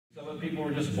people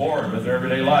were just bored with their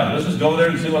everyday life. Let's just go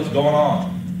there and see what's going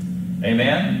on.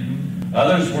 Amen?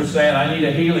 Others were saying, I need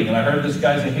a healing, and I heard this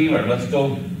guy's a healer. Let's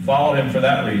go follow him for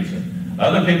that reason.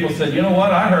 Other people said, you know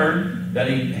what? I heard that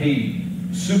he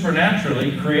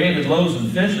supernaturally created loaves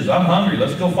and fishes. I'm hungry.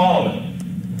 Let's go follow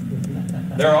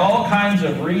him. There are all kinds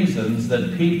of reasons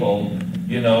that people,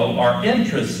 are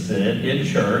interested in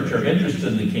church or interested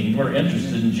in the kingdom or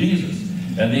interested in Jesus.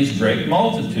 And these great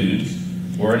multitudes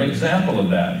were an example of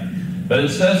that. But it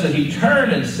says that he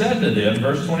turned and said to them,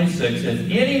 verse 26,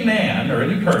 if any man or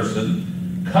any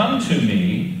person come to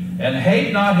me and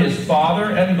hate not his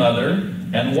father and mother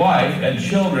and wife and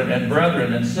children and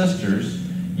brethren and sisters,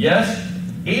 yes,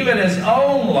 even his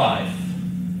own life,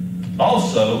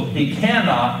 also he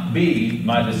cannot be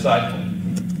my disciple.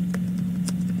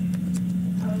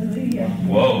 Hallelujah.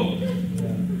 Whoa.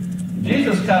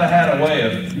 Jesus kind of had a way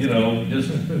of,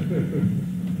 just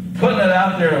putting it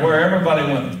out there where everybody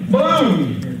went,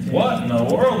 boom! What in the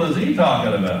world is he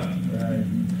talking about? Right.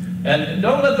 And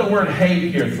don't let the word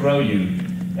hate here throw you.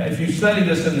 If you study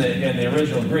this in the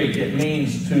original Greek, it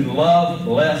means to love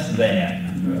less than.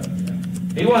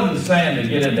 He wasn't saying to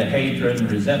get into hatred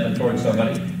and resentment towards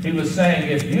somebody. He was saying,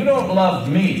 if you don't love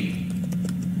me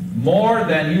more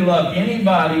than you love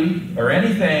anybody or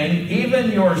anything,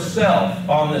 even yourself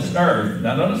on this earth.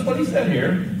 Now notice what he said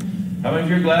here. How many of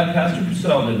you are glad Pastor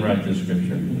Purcell didn't write this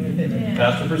scripture? Yeah.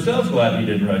 Pastor Purcell's glad he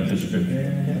didn't write this scripture.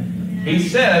 He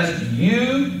says,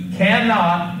 you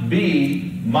cannot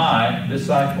be my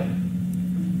disciple.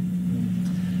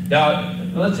 Now,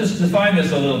 let's just define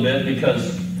this a little bit,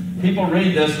 because people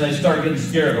read this and they start getting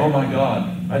scared. Oh my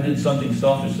God, I did something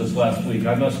selfish this last week.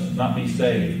 I must not be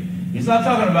saved. He's not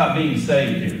talking about being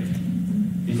saved here.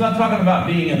 He's not talking about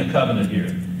being in the covenant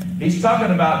here. He's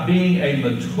talking about being a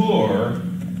mature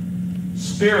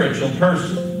spiritual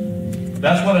person.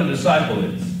 That's what a disciple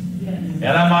is. Yes. And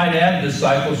I might add,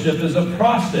 discipleship is a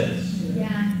process.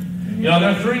 Yeah. There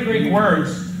are three Greek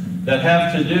words that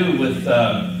have to do with,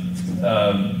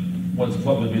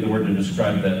 what would be the word to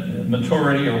describe that?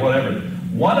 Maturity or whatever.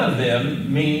 One of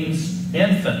them means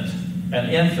infant, an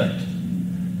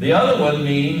infant. The other one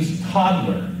means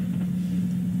toddler.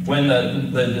 When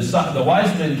the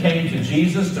wise men came to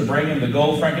Jesus to bring him the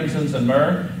gold, frankincense, and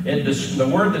myrrh,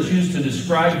 the word that's used to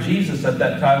describe Jesus at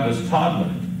that time was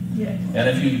toddler. Yes. And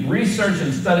if you research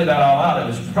and study that all out, it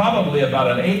was probably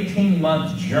about an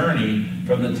 18-month journey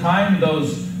from the time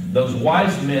those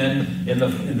wise men in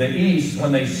the east,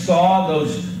 when they saw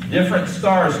those different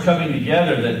stars coming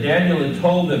together that Daniel had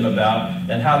told them about,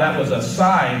 and how that was a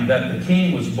sign that the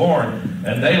king was born.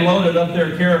 And they loaded up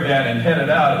their caravan and headed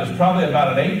out. It was probably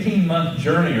about an 18-month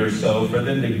journey or so for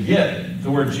them to get to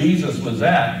where Jesus was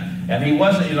at. And he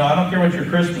wasn't, I don't care what your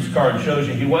Christmas card shows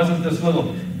you, he wasn't this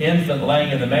little infant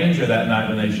laying in the manger that night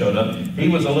when they showed up. He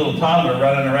was a little toddler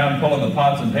running around pulling the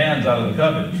pots and pans out of the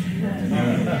cupboard.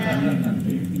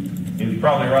 He was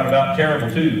probably right about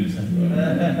terrible twos.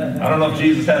 I don't know if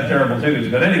Jesus had terrible twos,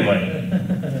 but anyway.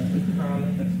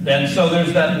 And so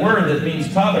there's that word that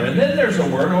means toddler. And then there's a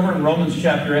word over in Romans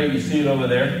chapter 8, you see it over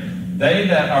there. They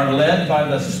that are led by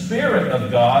the Spirit of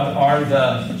God are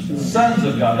the sons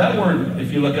of God. That word,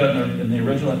 if you look at it in the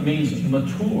original, it means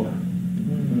mature.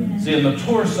 See, a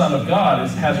mature son of God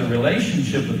has a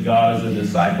relationship with God as a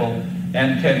disciple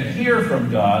and can hear from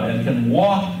God and can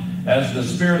walk as the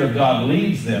Spirit of God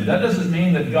leads them. That doesn't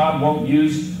mean that God won't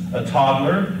use a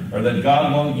toddler or that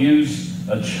God won't use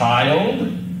a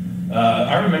child.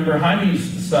 I remember Jaime's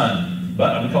son,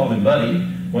 but we called him Buddy,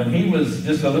 when he was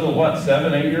just a little,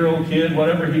 7, 8-year-old kid,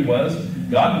 whatever he was,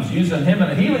 God was using him in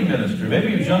a healing ministry.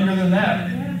 Maybe he was younger than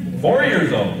that. 4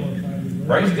 years old.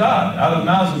 Praise God. Out of the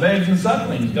mouths of babes and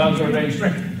sucklings, God's ordained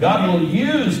strength. God will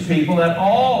use people at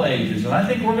all ages. And I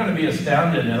think we're going to be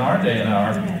astounded in our day and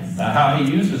hour how he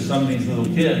uses some of these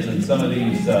little kids and some of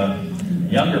these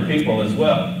younger people as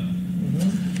well.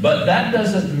 But that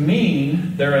doesn't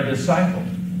mean they're a disciple.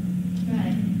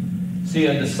 See,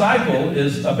 a disciple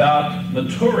is about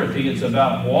maturity. It's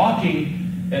about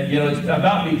walking, it's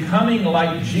about becoming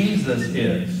like Jesus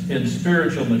is in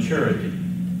spiritual maturity.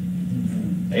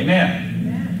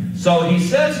 Amen. So he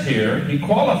says here, he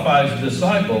qualifies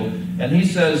disciple, and he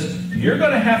says, you're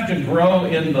going to have to grow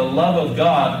in the love of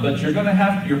God, but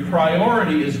your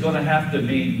priority is going to have to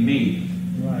be me.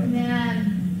 Right.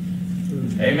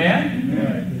 Amen. Amen?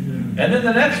 And then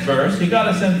the next verse, he got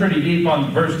us in pretty deep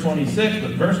on verse 26,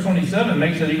 but verse 27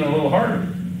 makes it even a little harder.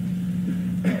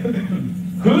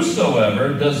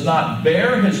 Whosoever does not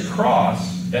bear his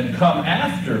cross and come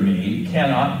after me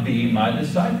cannot be my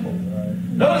disciple. Right.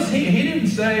 Notice he didn't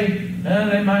say,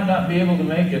 They might not be able to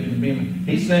make it.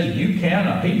 He said, you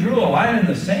cannot. He drew a line in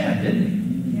the sand, didn't he?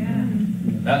 Yeah.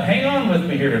 Now, hang on with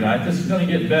me here tonight. This is going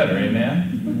to get better,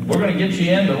 amen? We're going to get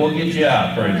you in, but we'll get you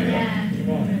out, praise God.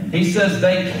 He says,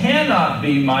 they cannot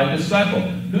be my disciple.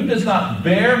 Who does not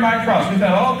bear my cross? We've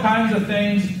had all kinds of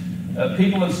things.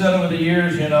 People have said over the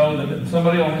years, that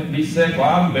somebody will be sick. Well,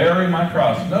 I'm bearing my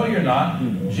cross. No, you're not.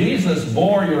 Jesus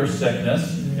bore your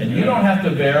sickness, and you don't have to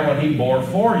bear what he bore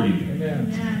for you.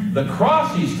 Amen. The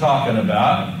cross he's talking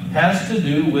about has to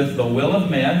do with the will of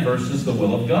man versus the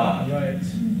will of God. Right.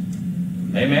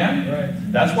 Amen? Right.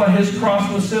 That's what his cross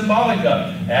was symbolic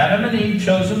of. Adam and Eve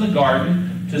chose in the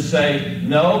garden to say,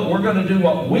 no, we're going to do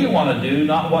what we want to do,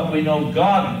 not what we know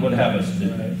God would have us do.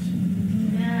 Right.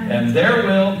 And their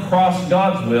will crossed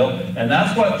God's will, and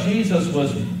that's what Jesus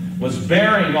was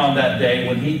bearing on that day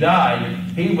when he died.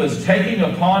 He was taking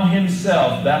upon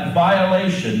himself that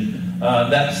violation,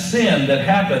 that sin that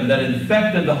happened, that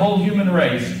infected the whole human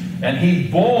race, and he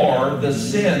bore the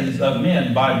sins of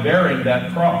men by bearing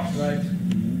that cross. Right.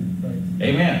 Right.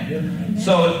 Amen.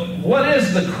 So what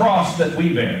is the cross that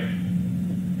we bear?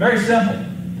 Very simple.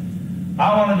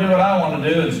 I want to do what I want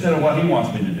to do instead of what he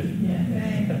wants me to do.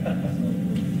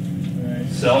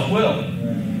 Self-will.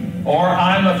 Or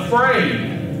I'm afraid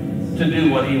to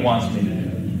do what he wants me to do.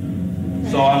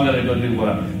 So I'm going to go do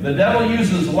what the devil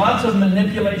uses lots of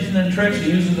manipulation and tricks.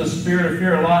 He uses the spirit of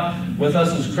fear a lot with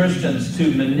us as Christians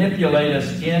to manipulate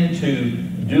us into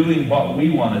doing what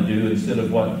we want to do instead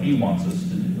of what he wants us to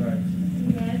do. Right.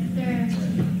 Yes,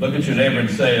 sir. Look at your neighbor and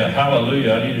say,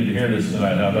 hallelujah, I needed to hear this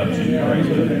tonight. How about you? Praise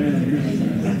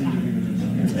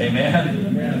God.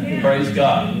 Amen. Praise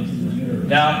God.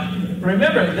 Now,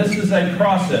 remember, this is a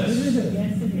process.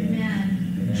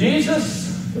 Amen.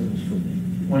 Jesus,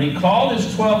 when he called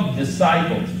his 12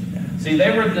 disciples, see,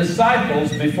 they were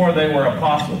disciples before they were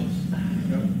apostles.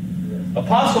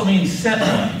 Apostle means sent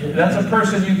one. That's a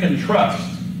person you can trust.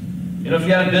 If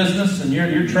you had a business and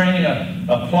you're training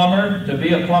a plumber to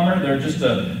be a plumber, they're just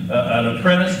an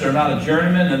apprentice, they're not a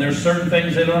journeyman, and there's certain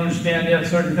things they don't understand yet,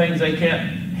 certain things they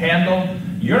can't handle.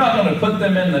 You're not going to put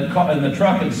them in the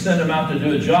truck and send them out to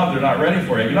do a job they're not ready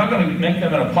for. You're not going to make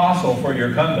them an apostle for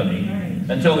your company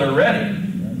until they're ready,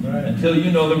 until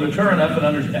you know they're mature enough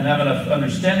and have enough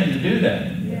understanding to do that.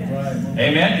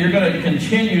 Amen? You're going to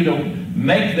continue to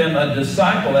make them a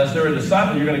disciple. As they're a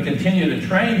disciple, you're going to continue to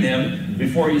train them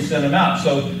before you send them out.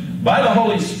 So by the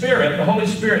Holy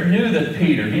Spirit knew that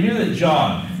Peter, he knew that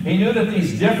John, he knew that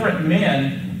these different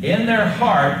men, in their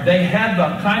heart, they had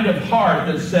the kind of heart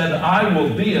that said, I will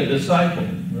be a disciple.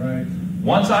 Right.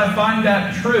 Once I find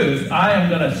that truth, I am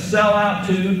going to sell out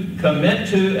to, commit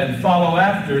to, and follow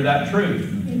after that truth.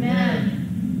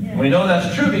 Amen. Yes. We know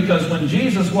that's true because when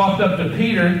Jesus walked up to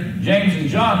Peter, James, and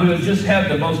John, who had just had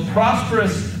the most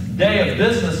prosperous day of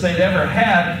business they'd ever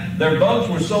had, their boats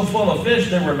were so full of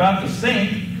fish they were about to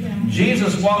sink. Yeah.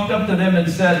 Jesus walked up to them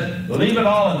and said, leave it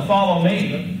all and follow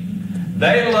me.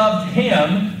 They loved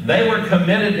him. They were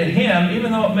committed to him.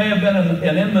 Even though it may have been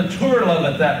an immature love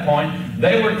at that point,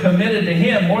 they were committed to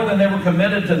him more than they were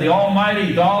committed to the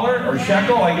almighty dollar or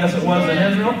shekel, I guess it was in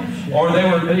Israel. Or they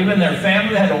were even their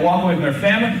family. They had to walk away from their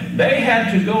family. They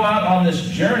had to go out on this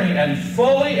journey and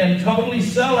fully and totally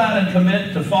sell out and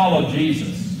commit to follow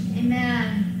Jesus.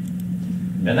 Amen.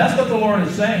 And that's what the Lord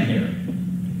is saying here.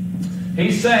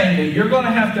 He's saying that you're going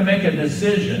to have to make a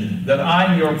decision that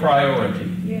I'm your priority.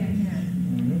 Yes. Amen.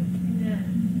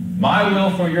 My will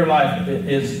for your life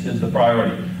is the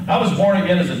priority. I was born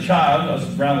again as a child. I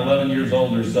was around 11 years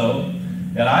old or so.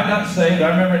 And I got saved. I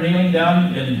remember kneeling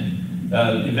down in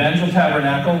Evangel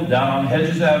Tabernacle down on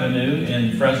Hedges Avenue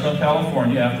in Fresno,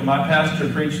 California. After my pastor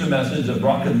preached a message that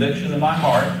brought conviction to my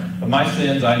heart of my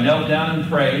sins, I knelt down and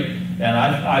prayed. And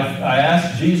I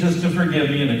asked Jesus to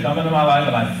forgive me and to come into my life.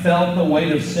 And I felt the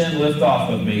weight of sin lift off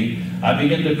of me. I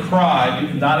began to cry,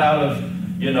 not out of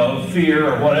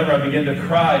fear or whatever. I began to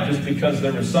cry just because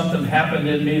there was something happened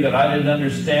in me that I didn't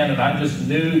understand, and I just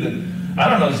knew that, I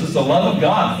don't know, it's just the love of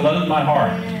God flooded my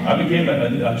heart. I became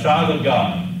a child of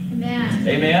God. Amen.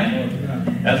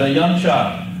 Amen? As a young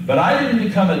child. But I didn't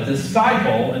become a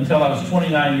disciple until I was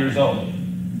 29 years old.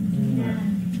 Amen.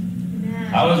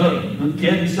 I was a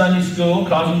kid in Sunday school,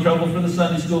 causing trouble for the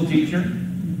Sunday school teacher.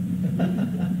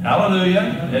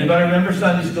 Hallelujah. Anybody remember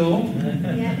Sunday school?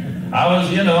 Yeah. I was,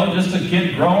 just a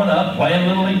kid growing up, playing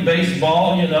Little League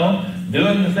Baseball,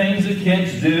 doing the things that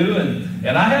kids do.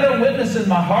 And I had a witness in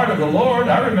my heart of the Lord.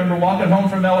 I remember walking home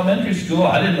from elementary school.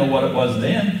 I didn't know what it was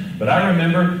then, but I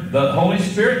remember the Holy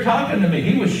Spirit talking to me.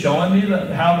 He was showing me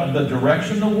how the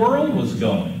direction the world was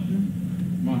going.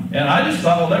 And I just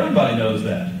thought, well, everybody knows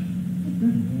that.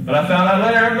 But I found out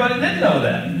later everybody did know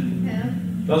that. Yeah.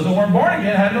 Those that weren't born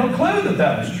again had no clue that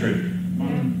that was true.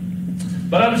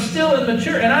 But I was still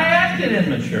immature, and I acted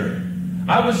immature.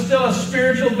 I was still a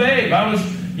spiritual babe. I was,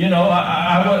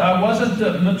 I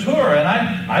wasn't mature, and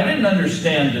I didn't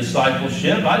understand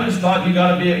discipleship. I just thought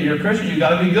you're a Christian, you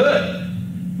got to be good.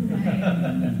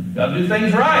 Right. Got to do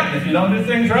things right. And if you don't do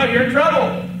things right, you're in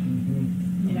trouble.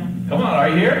 Yeah. Come on, are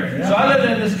you here? Yeah. So I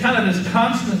lived in this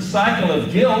constant cycle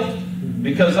of guilt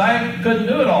because I couldn't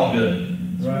do it all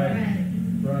good. Right.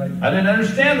 Right. I didn't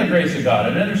understand the grace of God. I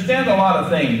didn't understand a lot of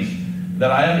things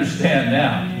that I understand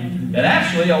now. And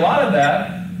actually, a lot of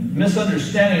that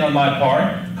misunderstanding on my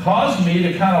part caused me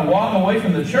to kind of walk away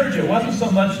from the church. It wasn't so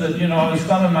much that, I was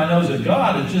thumbing my nose at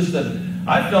God. It's just that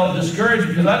I felt discouraged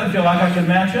because I didn't feel like I could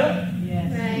match up.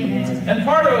 Yes. Right. And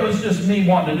part of it was just me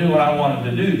wanting to do what I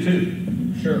wanted to do,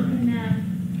 too. Sure.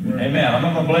 Amen. Right. Amen. I'm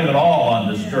not going to blame it all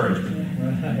on discouragement.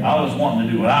 Right. I was wanting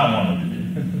to do what I wanted to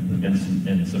do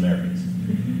in some areas.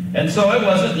 And so it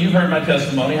wasn't, you've heard my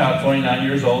testimony, how at 29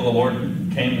 years old, the Lord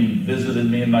came and visited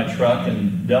me in my truck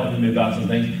and dealt with me about some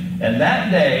things. And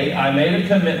that day, I made a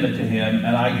commitment to Him,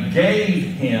 and I gave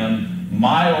Him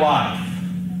my life.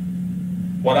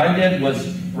 What I did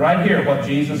was right here, what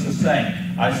Jesus is saying.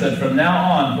 I said, from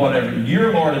now on, whatever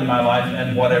you're Lord in my life,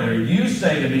 and whatever you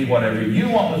say to me, whatever you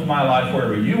want with my life,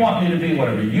 wherever you want me to be,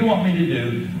 whatever you want me to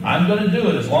do, I'm going to do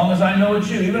it as long as I know it's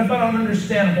you. Even if I don't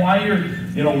understand why you're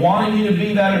wanting me to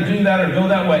be that or do that or go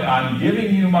that way, I'm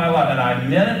giving you my life, and I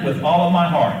meant it with all of my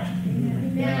heart.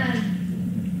 Amen.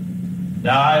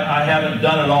 Now, I haven't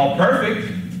done it all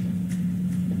perfect.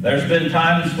 There's been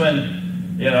times when,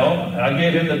 I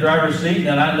gave him the driver's seat, and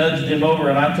then I nudged him over,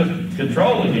 and I took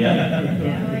control again. Yeah.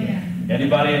 Oh, yeah.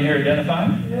 Anybody in here identify?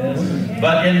 Yes.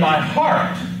 But in my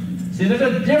heart, see, there's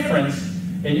a difference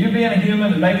in you being a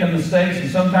human and making mistakes and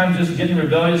sometimes just getting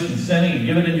rebellious and sinning and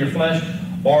giving in your flesh,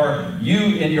 or you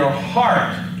in your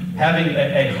heart having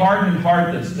a hardened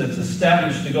heart that's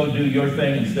established to go do your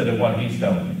thing instead of what He's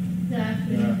telling me.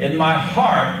 Exactly. In my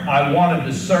heart, I wanted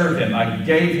to serve Him. I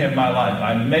gave Him my life.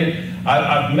 I've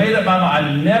made up my mind.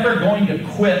 I'm never going to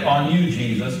quit on you,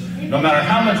 Jesus. No matter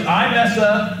how much I mess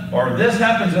up or this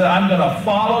happens, I'm going to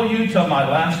follow you till my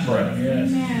last breath.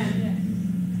 Yes.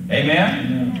 Amen.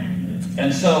 Amen?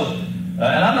 And so, and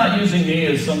I'm not using me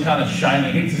as some kind of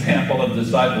shining example of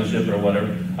discipleship or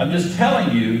whatever. I'm just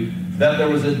telling you that there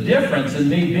was a difference in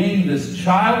me being this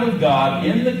child of God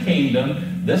in the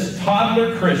kingdom, this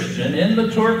toddler Christian,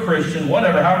 immature Christian,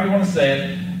 whatever, however you want to say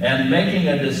it, and making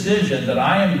a decision that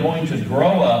I am going to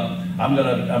grow up. I'm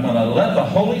going to let the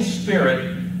Holy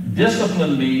Spirit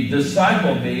discipline me,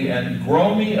 disciple me, and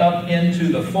grow me up into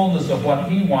the fullness of what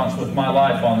He wants with my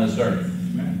life on this earth.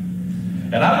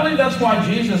 And I believe that's why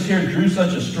Jesus here drew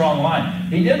such a strong line.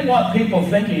 He didn't want people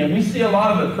thinking, and we see a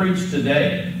lot of it preached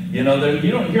today. You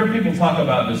don't hear people talk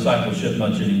about discipleship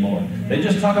much anymore. They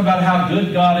just talk about how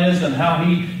good God is and how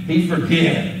He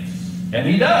forgives. And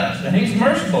He does. And He's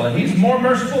merciful. And He's more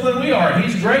merciful than we are. And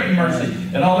He's great in mercy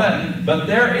and all that. But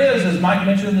there is, as Mike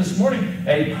mentioned this morning,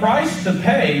 a price to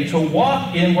pay to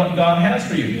walk in what God has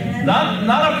for you. Yes.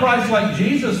 Not a price like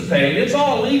Jesus paid. It's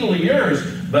all legally yours.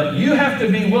 But you have to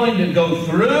be willing to go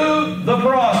through the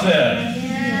process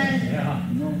Yeah.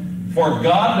 for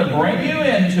God to bring you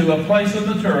into a place of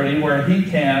maturity where He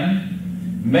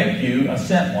can make you a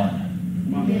sent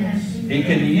one. Yes. He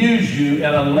can use you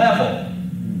at a level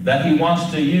that He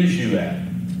wants to use you at.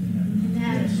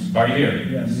 Yes. Are you here?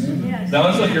 Yes. Yes. Now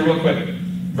let's look here real quick.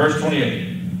 Verse 28.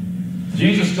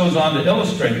 Jesus goes on to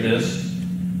illustrate this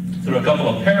through a couple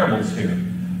of parables here.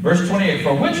 Verse 28,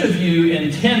 for which of you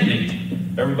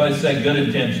intending, everybody say good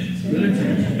intentions. Good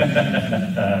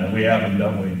intentions. We have them,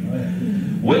 don't we?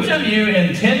 Which of you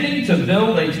intending to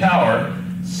build a tower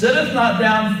sitteth not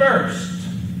down first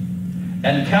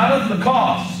and counteth the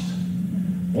cost,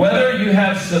 whether you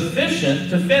have sufficient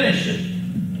to finish it?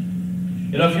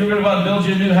 If you were going to go out and build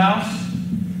you a new house,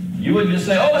 you wouldn't just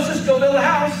say, oh, let's just go build a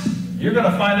house. You're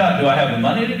going to find out, do I have the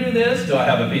money to do this? Do I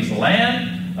have a piece of land?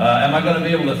 Am I going to be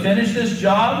able to finish this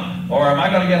job? Or am I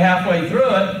going to get halfway through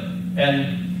it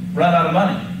and run out of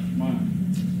money?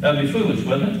 That would be foolish,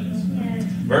 wouldn't it? Yes.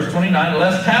 Verse 29,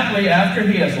 lest haply after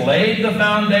he has laid the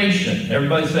foundation,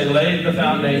 everybody say laid the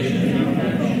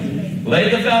foundation.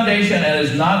 Laid the foundation and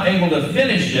is not able to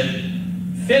finish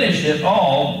it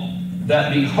all,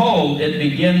 that behold, it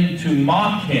begin to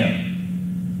mock him,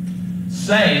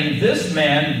 saying, this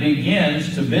man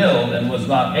begins to build and was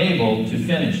not able to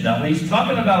finish. Now, he's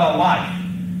talking about a life.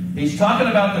 He's talking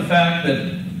about the fact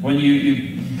that when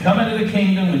you come into the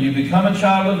kingdom, when you become a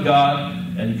child of God,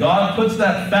 And God puts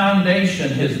that foundation,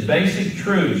 His basic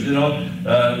truths,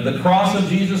 the cross of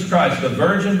Jesus Christ, the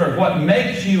virgin birth, what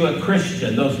makes you a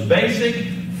Christian, those basic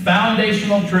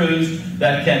foundational truths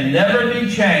that can never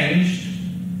be changed.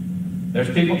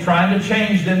 There's people trying to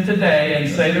change them today and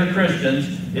say they're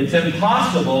Christians. It's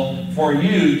impossible for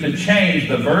you to change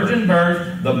the virgin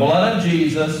birth, the blood of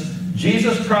Jesus,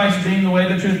 Jesus Christ being the way,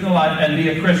 the truth, and the life, and be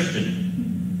a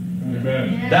Christian.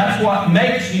 Amen. That's what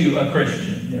makes you a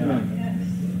Christian. Yeah.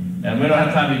 And we don't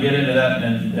have time to get into that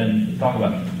and talk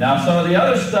about it. Now, some of the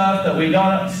other stuff that we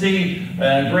don't see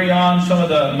and agree on, some of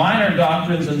the minor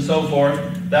doctrines and so forth,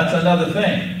 that's another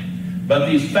thing. But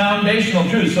these foundational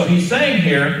truths. So he's saying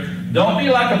here, don't be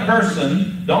like a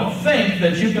person, don't think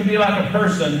that you can be like a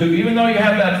person who, even though you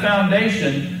have that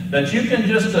foundation, that you can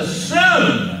just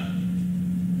assume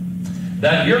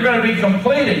that you're going to be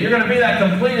completed. You're going to be that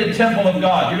completed temple of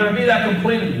God. You're going to be that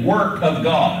completed work of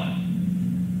God.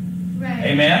 Right.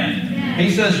 Amen? Yeah. He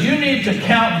says you need to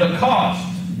count the cost.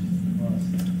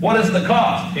 What is the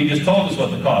cost? He just told us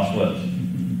what the cost was.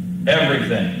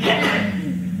 Everything.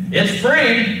 It's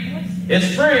free.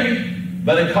 It's free,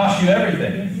 but it costs you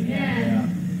everything. Yeah.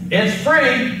 It's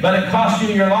free, but it costs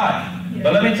you your life.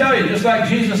 But let me tell you, just like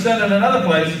Jesus said in another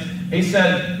place, He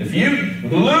said, if you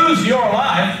lose your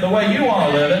life the way you want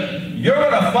to live it, you're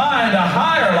going to find a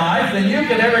higher life than you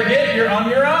could ever get on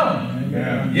your own.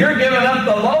 Yeah. You're giving up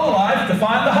the low life to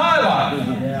find the high life.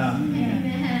 Yeah.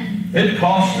 Amen. It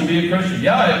costs to be a Christian.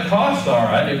 Yeah, it costs, all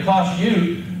right. It costs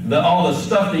you all the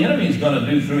stuff the enemy's going to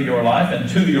do through your life and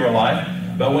to your life.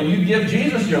 But when you give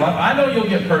Jesus your life, I know you'll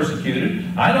get persecuted.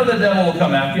 I know the devil will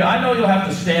come after you. I know you'll have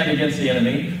to stand against the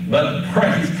enemy. But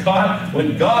praise God,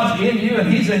 when God's in you and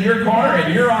He's in your corner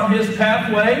and you're on His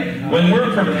pathway, when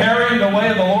we're preparing the way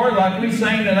of the Lord like we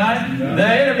sang tonight, the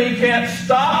enemy can't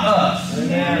stop us.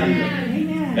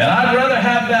 Amen. And I'd rather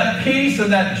have that peace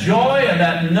and that joy and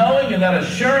that knowing and that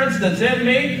assurance that's in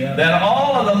me than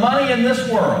all of the money in this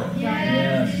world.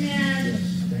 Yes.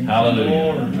 Amen.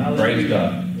 Hallelujah. Praise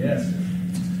God. Yes.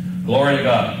 Glory to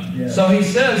God. Yes. So he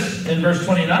says in verse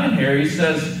 29 here, he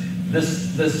says,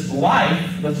 this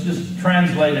life, let's just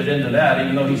translate it into that,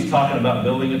 even though he's talking about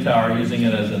building a tower, using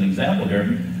it as an example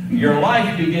here. Your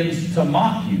life begins to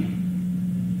mock you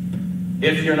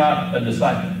if you're not a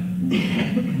disciple.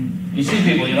 You see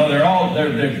people,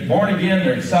 they're born again,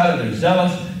 they're excited, they're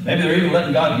zealous. Maybe they're even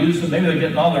letting God use them. Maybe they're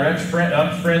getting all their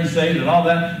ex-friends saved and all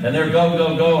that. And they're go,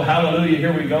 go, go, hallelujah,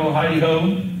 here we go,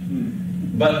 heidi-ho.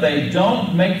 But they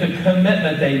don't make the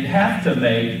commitment they have to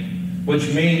make,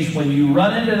 which means when you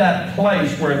run into that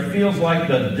place where it feels like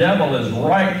the devil is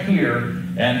right here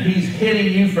and he's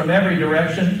hitting you from every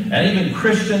direction, and even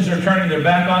Christians are turning their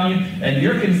back on you, and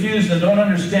you're confused and don't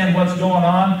understand what's going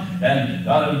on, and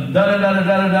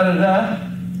da-da-da-da-da-da-da-da.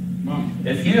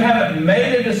 If you haven't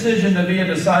made a decision to be a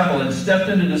disciple and stepped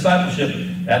into discipleship,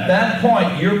 at that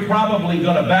point, you're probably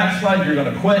going to backslide, you're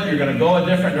going to quit, you're going to go a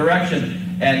different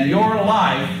direction, and your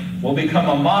life will become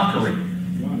a mockery.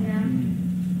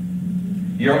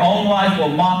 Your own life will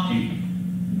mock you.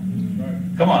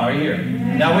 Come on, are you here?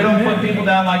 Now, we don't put people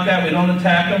down like that. We don't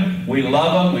attack them. We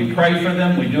love them. We pray for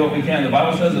them. We do what we can. The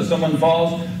Bible says if someone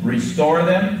falls, restore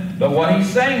them. But what he's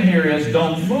saying here is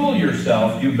don't fool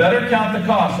yourself. You better count the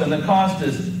cost. And the cost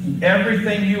is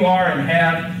everything you are and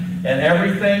have and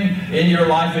everything in your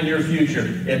life and your future.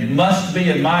 It must be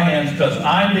in my hands because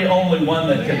I'm the only one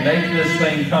that can make this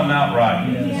thing come out right.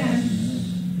 Yes.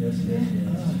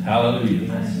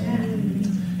 Hallelujah.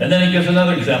 And then he gives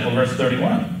another example, verse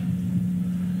 31.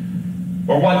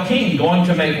 Or what king going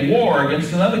to make war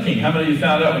against another king? How many of you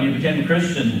found out when you became a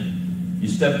Christian, you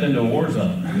stepped into a war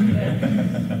zone?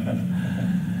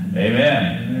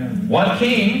 Amen. What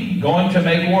king going to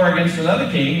make war against another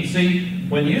king? See,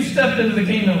 when you stepped into the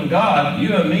kingdom of God,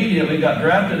 you immediately got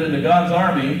drafted into God's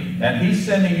army, and He's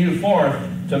sending you forth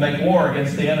to make war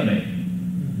against the enemy.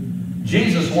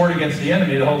 Jesus warred against the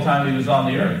enemy the whole time He was on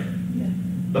the earth.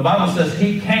 The Bible says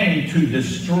He came to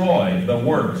destroy the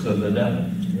works of the devil.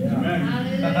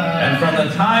 And from the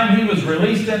time He was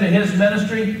released into His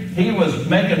ministry, He was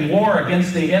making war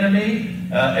against the enemy.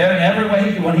 Every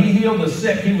way, when He healed the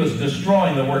sick, He was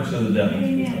destroying the works of the devil.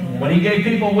 When He gave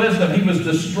people wisdom, He was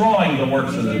destroying the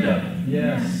works of the devil.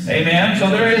 Yes. Amen? So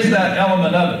there is that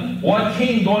element of it. What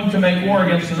king going to make war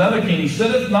against another king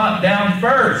sitteth not down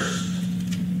first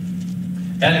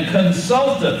and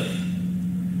consulteth?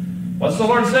 What's the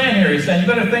Lord saying here? He's saying you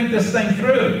better think this thing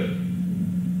through.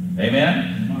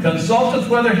 Amen? Consulteth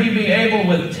whether he be able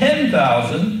with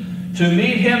 10,000 to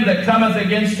meet him that cometh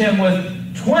against him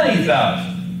with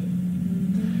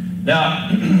 20,000.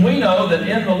 Now, we know that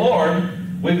in the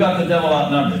Lord, we've got the devil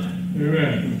outnumbered.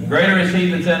 Amen. Greater is He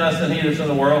that's in us than he that's in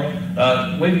the world.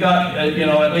 We've got,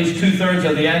 at least 2/3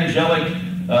 of the angelic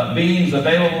beings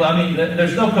available. I mean,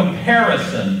 there's no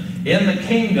comparison in the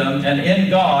kingdom and in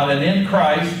God and in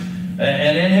Christ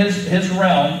and in His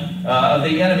realm of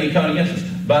the enemy coming against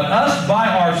us. But us by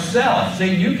ourselves,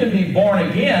 see, you can be born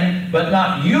again, but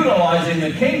not utilizing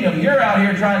the kingdom. You're out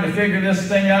here trying to figure this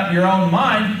thing out in your own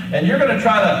mind, and you're going to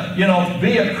try to,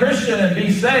 be a Christian and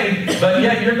be saved, but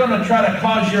yet you're going to try to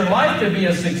cause your life to be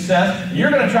a success.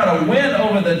 You're going to try to win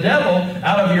over the devil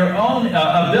out of your own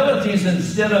abilities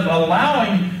instead of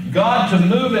allowing God to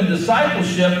move in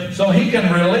discipleship so He can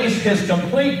release His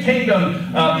complete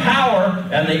kingdom power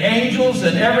and the angels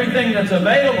and everything that's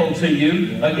available to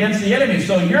you against the enemy.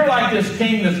 So you're like this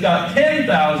king that's got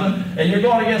 10,000 and you're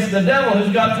going against the devil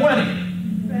who's got 20.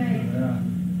 Right.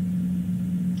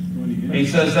 He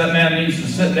says that man needs to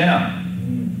sit down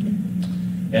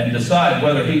and decide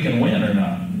whether he can win or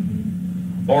not.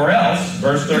 Or else,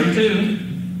 verse 32,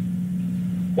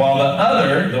 while the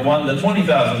other, the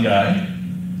 20,000 guy,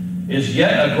 is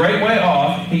yet a great way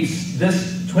off, this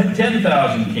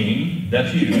 10,000 king,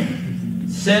 that's you,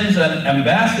 sends an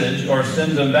ambassadors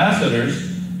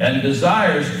and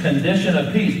desires condition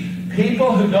of peace.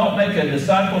 People who don't make a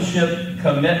discipleship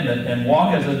commitment and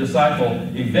walk as a disciple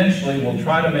eventually will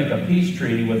try to make a peace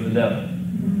treaty with the devil.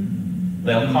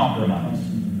 They'll compromise.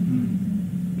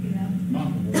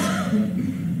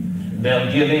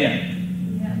 They'll give in.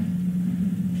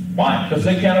 Why? Because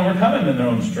they can't overcome him in their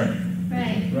own strength.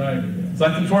 Right. Right. It's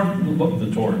like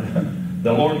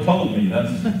the Lord told me.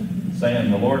 That's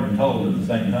saying the Lord and told at the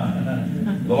same time.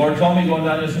 The Lord told me going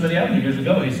down Yosemite Avenue years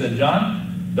ago, He said,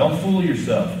 John, don't fool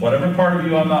yourself. Whatever part of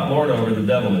you I'm not Lord over, the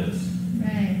devil is.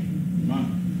 Right.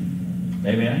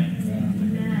 Amen?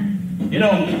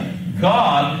 Amen.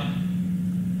 God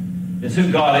is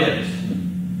who God is.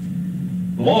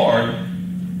 Lord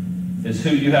is who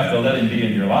you have to let Him be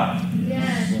in your life.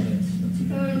 Yes.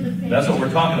 Totally. That's what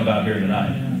we're talking about here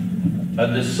tonight. A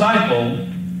disciple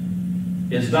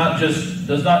does not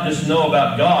just know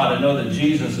about God and know that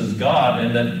Jesus is God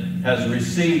and that has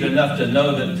received enough to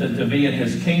know that to be in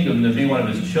His kingdom, to be one of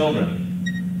His children.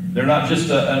 They're not just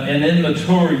an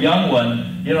immature young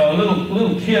one, a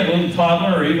little kid, a little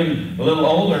toddler, or even a little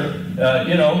older.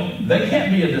 They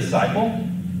can't be a disciple.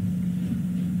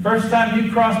 First time you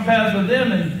cross paths with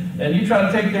them and you try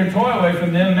to take their toy away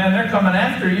from them, man, they're coming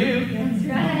after you. That's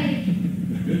right.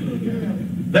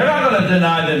 They're not going to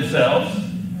deny themselves.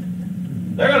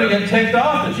 They're going to get ticked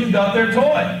off that you've got their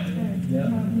toy. Yeah.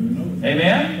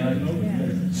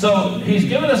 Amen? So He's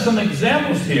given us some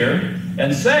examples here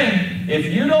and saying, if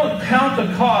you don't count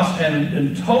the cost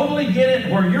and totally get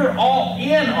it where you're all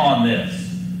in on this,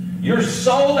 you're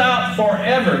sold out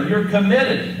forever, you're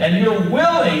committed, and you're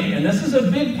willing, and this is a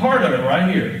big part of it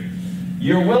right here,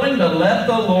 you're willing to let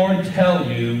the Lord tell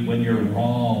you when you're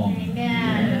wrong.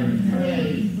 Amen.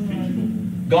 Please.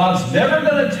 God's never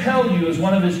going to tell you as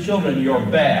one of His children you're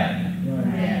bad,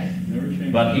 Yes.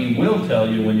 but He will tell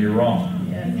you when you're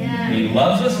wrong. Amen. He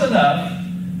loves us enough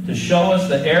to show us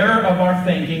the error of our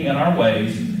thinking and our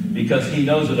ways, because He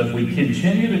knows that if we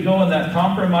continue to go in that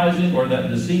compromising or that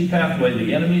deceit pathway,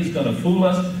 the enemy is going to fool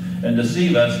us and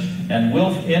deceive us, and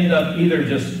we'll end up either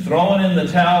just throwing in the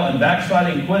towel and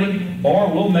backsliding, quitting, or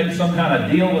we'll make some kind of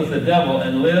deal with the devil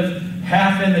and live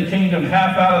half in the kingdom,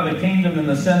 half out of the kingdom, in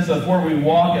the sense of where we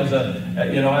walk as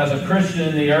a Christian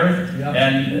in the earth,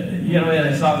 and and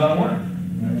it's not going to work.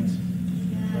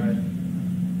 Right.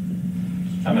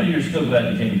 How many of you are still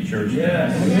glad you came to church?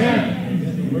 Yes.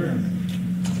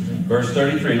 Verse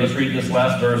 33. Let's read this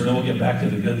last verse, and then we'll get back to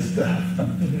the good stuff.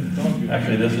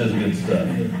 Actually, this is good stuff.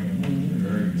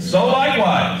 So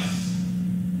likewise,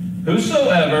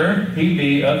 whosoever he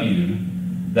be of you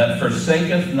that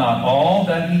forsaketh not all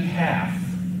that he hath,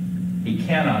 he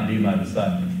cannot be my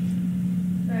disciple.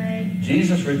 Right.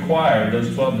 Jesus required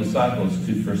those 12 disciples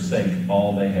to forsake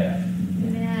all they had.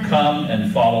 Amen. Come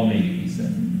and follow me, He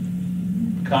said.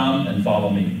 Come and follow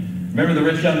me. Remember the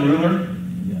rich young ruler?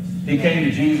 Yes. He came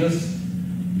to Jesus.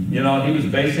 He was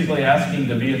basically asking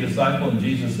to be a disciple, and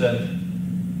Jesus said,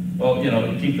 well,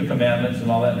 keep the commandments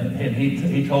and all that. And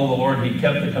he told the Lord he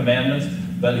kept the commandments,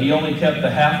 but he only kept the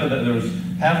half of it. There was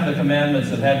half of the commandments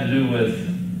that had to do with,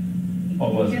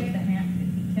 what was it? He kept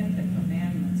the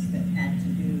commandments that had to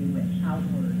do with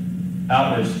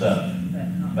Outward stuff,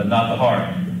 but not the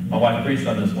heart. My wife preached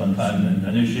on this one time, and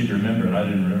I knew she'd remember it. I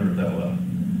didn't remember it that well.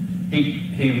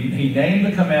 He named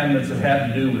the commandments that had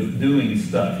to do with doing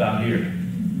stuff out here.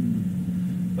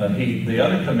 But the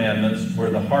other commandments were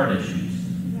the heart issues.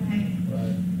 Right.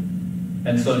 Right.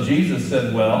 And so Jesus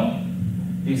said, well,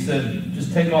 He He said,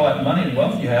 just take all that money and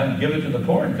wealth you have and give it to the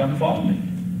poor and come follow me.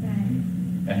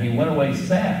 Right. And he went away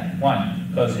sad. Why?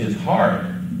 Because his heart,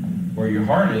 where your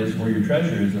heart is, where your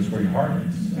treasure is, that's where your heart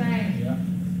is. Right. Yeah.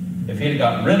 If he had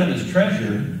got rid of his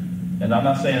treasure, and I'm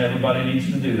not saying everybody needs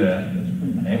to do that.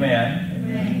 Amen.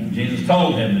 Right. Jesus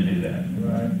told him to do that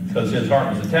Right. because his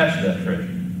heart was attached to that treasure.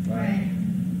 Right.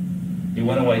 He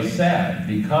went away sad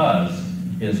because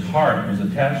his heart was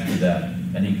attached to that,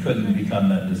 and he couldn't become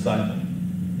that disciple.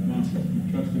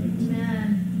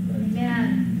 Amen.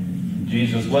 Amen.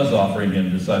 Jesus was offering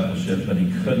him discipleship, but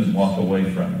he couldn't walk away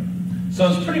from it. So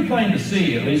it's pretty plain to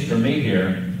see, at least for me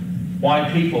here, why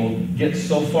people get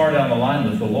so far down the line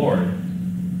with the Lord,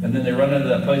 and then they run into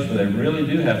that place where they really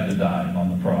do have to die on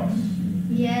the cross,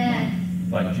 Yes.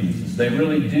 like Jesus. They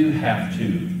really do have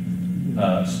to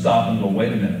stop and go,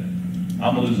 wait a minute,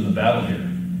 I'm losing the battle here.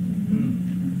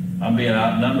 I'm being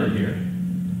outnumbered here.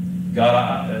 God,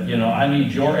 I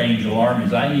need your angel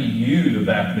armies. I need you to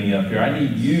back me up here. I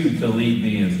need you to lead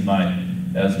me as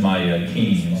my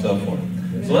king and so forth.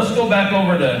 So let's go back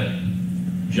over to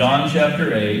John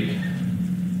chapter 8.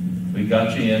 We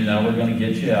got you in. Now we're going to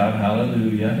get you out.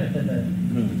 Hallelujah.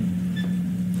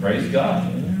 Praise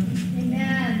God.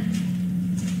 Amen.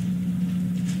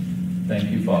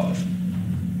 Thank you, Father.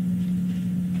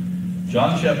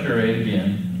 John chapter 8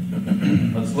 again.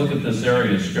 Let's look at this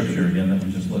area of Scripture again that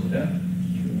we just looked at.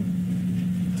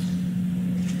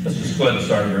 Let's just go ahead and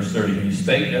start at verse 30.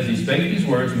 As he spake these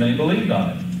words, many believed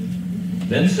on him.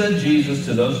 Then said Jesus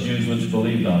to those Jews which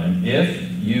believed on him,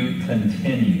 if you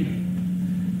continue.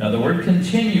 Now the word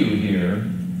continue here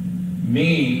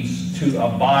means to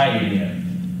abide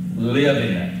in, live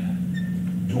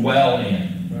in, dwell in.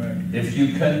 Right. If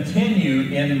you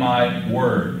continue in my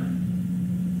word.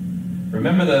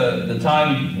 Remember the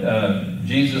time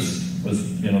Jesus was,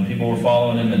 people were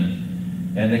following him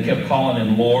and they kept calling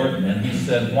him Lord. And he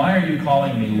said, why are you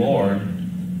calling me Lord?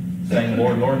 Saying,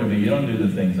 Lord, Lord to me. You don't do the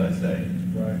things I say.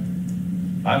 Right.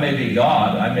 I may be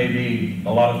God. I may be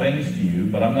a lot of things to you,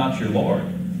 but I'm not your Lord.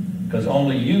 Because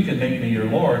only you can make me your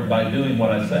Lord by doing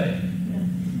what I say.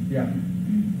 Yeah.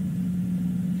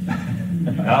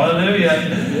 Hallelujah.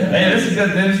 Hey, this is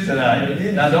good news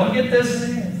tonight. Now don't get this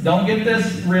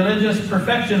religious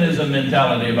perfectionism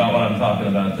mentality about what I'm talking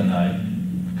about tonight.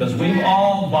 Because we've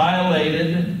all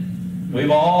violated,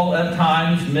 we've all at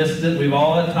times missed it, we've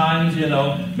all at times,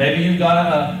 maybe you've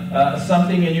got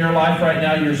something in your life right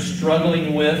now you're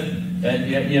struggling with, and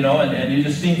you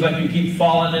just seems like you keep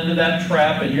falling into that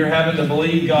trap, and you're having to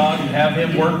believe God and have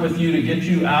Him work with you to get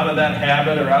you out of that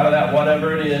habit or out of that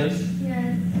whatever it is.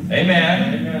 Yes.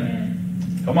 Amen.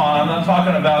 Amen. Come on, I'm not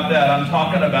talking about that. I'm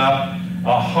talking about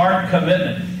a heart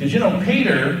commitment. Because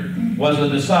Peter was a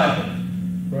disciple,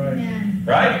 Right. Amen.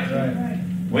 right? Right.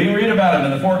 We read about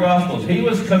him in the 4 Gospels. He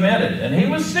was committed, and he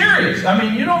was serious. I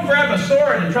mean, you don't grab a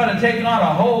sword and try to take on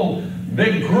a whole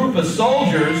big group of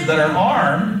soldiers that are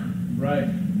armed Right.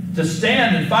 to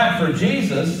stand and fight for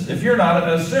Jesus if you're not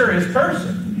a serious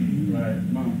person.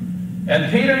 Right.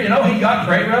 And Peter, he got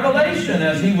great revelation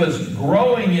as he was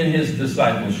growing in his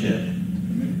discipleship.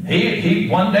 He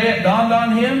one day it dawned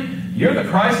on him, you're the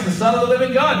Christ, the Son of the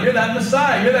living God. You're that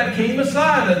Messiah. You're that King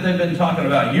Messiah that they've been talking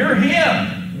about. You're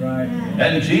him. Right.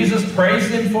 And Jesus praised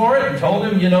him for it and told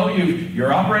him,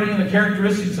 you're operating in the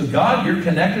characteristics of God. You're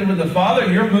connected with the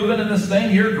Father. You're moving in this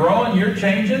thing. You're growing. You're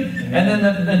changing. And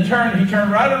then he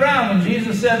turned right around when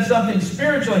Jesus said something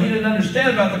spiritual he didn't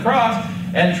understand about the cross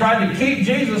and tried to keep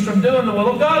Jesus from doing the will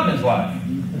of God in his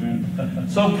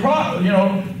life. So,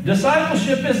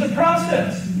 discipleship is a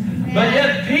process. But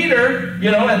yet Peter,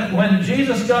 when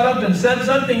Jesus got up and said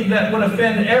something that would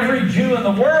offend every Jew in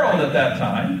the world at that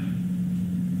time,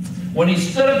 when he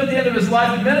stood up at the end of his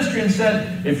life in ministry and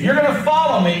said, if you're going to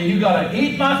follow me, you got to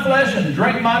eat my flesh and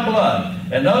drink my blood.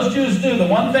 And those Jews do. The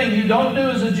one thing you don't do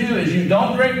as a Jew is you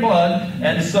don't drink blood.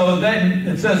 And so then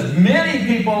it says many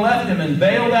people left him and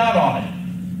bailed out on him.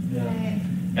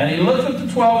 And he looked at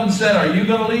the 12 and said, are you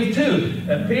going to leave too?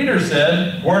 And Peter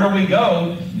said, where do we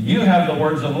go? You have the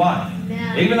words of life.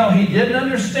 Yeah. Even though he didn't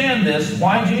understand this,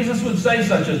 why Jesus would say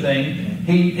such a thing,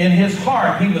 in his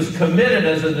heart, he was committed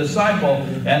as a disciple.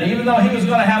 And even though he was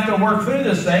going to have to work through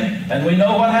this thing, and we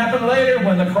know what happened later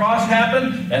when the cross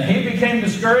happened, and he became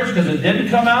discouraged because it didn't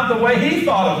come out the way he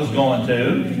thought it was going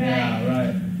to. Yeah.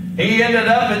 Right. He ended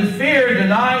up in fear,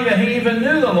 denying that he even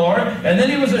knew the Lord, and then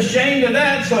he was ashamed of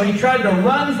that, so he tried to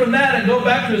run from that and go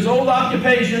back to his old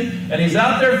occupation, and he's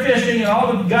out there fishing, and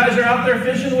all the guys are out there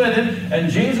fishing with him,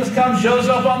 and Jesus comes, shows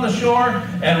up on the shore,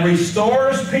 and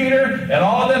restores Peter and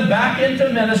all of them back into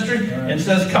ministry, and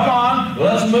says, come on,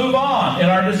 let's move on in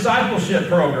our discipleship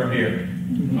program here.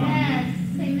 Yes.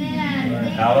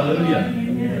 Hallelujah.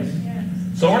 Yes.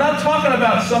 So we're not talking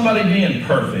about somebody being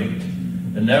perfect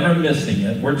and never missing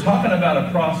it. We're talking about a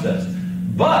process.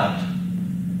 But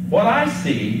what I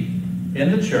see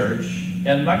in the church,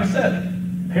 and like I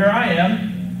said, here I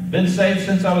am, been saved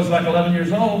since I was like 11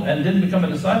 years old and didn't become a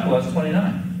disciple. I was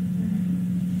 29.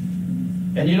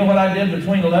 And you know what I did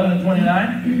between 11 and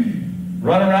 29?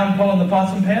 Run around pulling the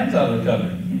pots and pans out of the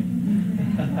cupboard.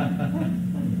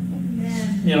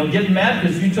 You know, getting mad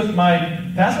because you took my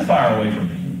pacifier away from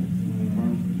me.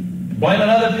 Blaming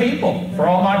other people for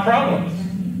all my problems.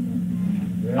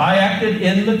 I acted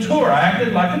immature. I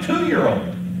acted like a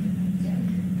 2-year-old.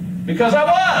 Because I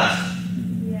was.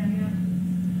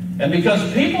 And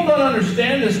because people don't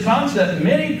understand this concept,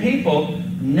 many people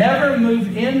never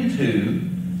move into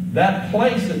that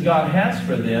place that God has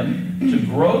for them to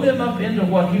grow them up into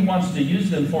what He wants to use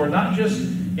them for, not just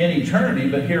in eternity,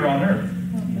 but here on earth.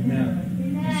 Amen.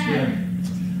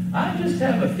 I just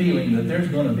have a feeling that there's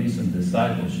going to be some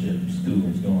discipleship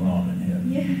schools going on in heaven.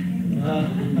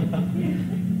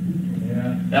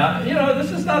 Now, you know,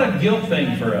 this is not a guilt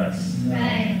thing for us.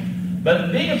 Right.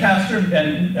 But being a pastor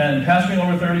and pastoring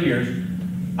over 30 years,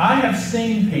 I have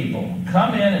seen people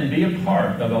come in and be a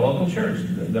part of a local church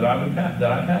that I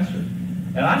pastor.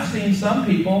 And I've seen some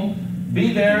people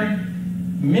be there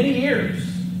many years,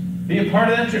 be a part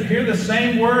of that church, hear the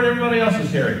same word everybody else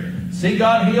is hearing. See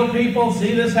God heal people,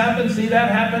 see this happen, see that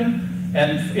happen,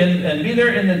 and be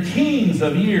there in the teens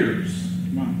of years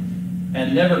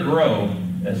and never grow,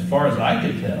 as far as I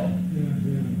could tell,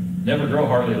 never grow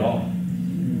hardly at all.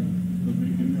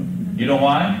 You know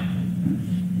why?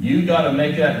 You got to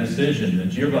make that decision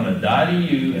that you're going to die to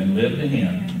you and live to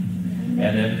Him.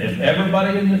 And if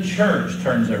everybody in the church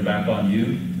turns their back on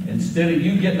you, instead of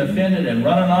you getting offended and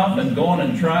running off and going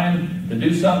and trying to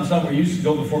do something somewhere you used to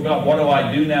go before God, what do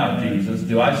I do now, Jesus?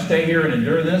 Do I stay here and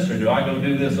endure this, or do I go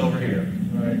do this over here?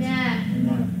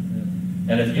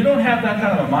 And if you don't have that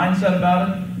kind of a mindset about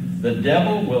it, the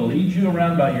devil will lead you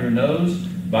around by your nose,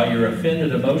 by your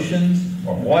offended emotions,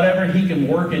 or whatever he can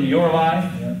work in your life.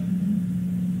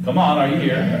 Come on, are you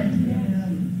here?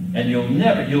 And you'll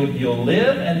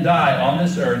live and die on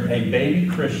this earth a baby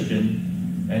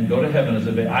Christian and go to heaven as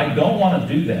a baby. I don't want to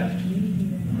do that.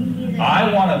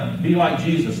 I want to be like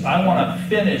Jesus. I want to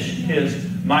finish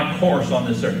my course on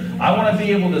this earth. I want to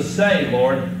be able to say,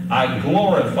 Lord, I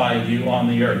glorified you on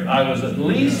the earth. I was at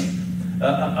least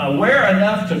aware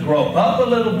enough to grow up a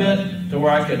little bit to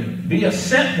where I could be a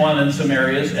sent one in some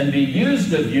areas and be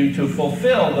used of you to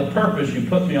fulfill the purpose you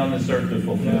put me on this earth to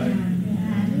fulfill.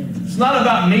 It's not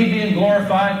about me being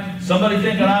glorified, somebody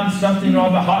thinking I'm something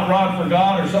of a hot rod for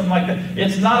God or something like that.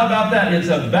 It's not about that. It's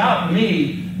about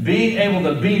me being able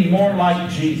to be more like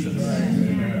Jesus.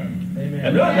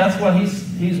 And really, that's what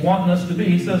he's wanting us to be.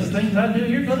 He says, things I do,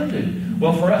 you're going to do.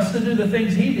 Well, for us to do the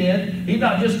things He did, He's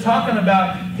not just talking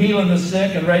about healing the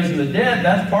sick and raising the dead.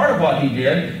 That's part of what He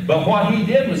did. But what He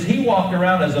did was He walked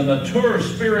around as a mature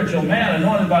spiritual man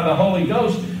anointed by the Holy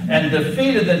Ghost and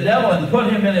defeated the devil and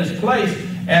put him in his place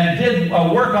and did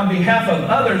a work on behalf of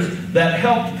others that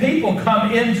helped people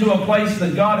come into a place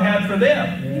that God had for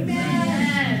them.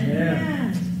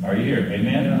 Amen. Are you here?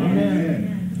 Amen?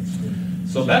 Amen.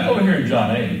 So back over here in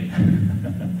John 8.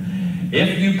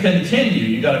 If you continue,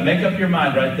 you got to make up your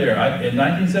mind right there. In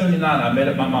 1979, I made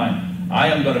up my mind. I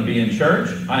am going to be in church.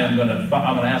 I'm going to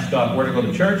ask God where to go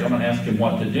to church. I'm going to ask Him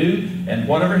what to do. And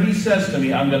whatever He says to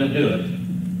me, I'm going to do it.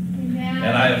 Amen.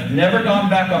 And I have never gone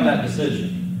back on that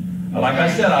decision. Like I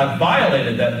said, I've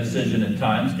violated that decision at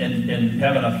times in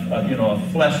having a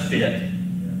flesh fit.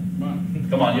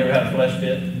 Come on, you ever had a flesh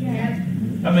fit? Yeah.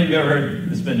 How many of you ever heard,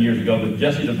 this has been years ago, but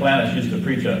Jesse Duplantis used to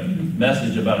preach a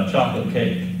message about a chocolate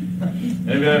cake.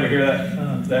 Anybody ever hear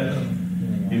that?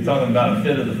 He was talking about a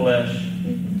fit of the flesh.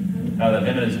 How that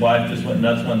him and his wife just went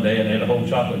nuts one day and ate a whole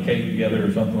chocolate cake together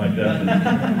or something like that.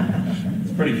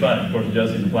 It's pretty funny. Of course,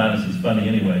 Jesse Duplantis is funny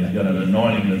anyway. He's got an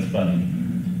anointing that's funny.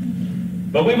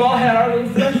 But we've all had our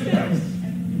little flesh fits.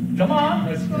 Come on.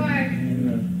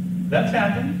 That's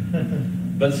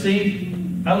happened. But see,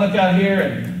 I look out here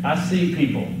and I see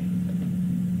people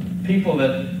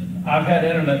that I've had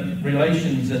intimate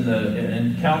relations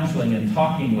in counseling and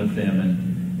talking with them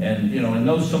and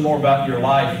know some more about your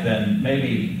life than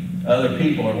maybe other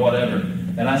people or whatever.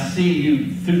 And I see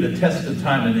you through the test of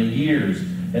time and the years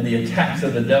and the attacks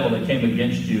of the devil that came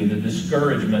against you and the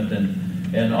discouragement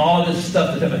and all this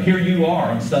stuff that happened. Here you are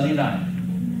on Sunday night.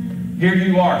 Here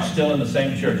you are still in the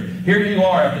same church. Here you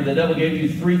are after the devil gave you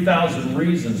 3,000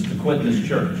 reasons to quit this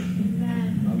church.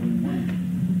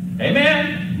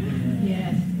 Amen?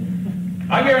 Yes.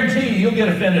 I guarantee you'll get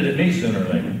offended at me sooner or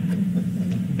later.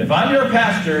 If I'm your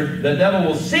pastor, the devil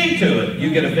will see to it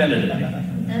you get offended at me.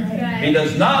 That's right. He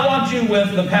does not want you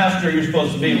with the pastor you're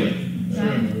supposed to be with.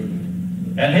 Right.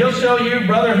 And he'll show you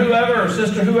brother whoever or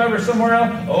sister whoever somewhere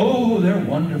else. Oh, they're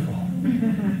wonderful.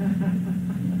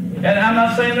 And I'm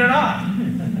not saying they're not.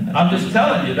 I'm just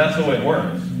telling you that's the way it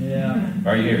works. Yeah.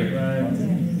 Are you here?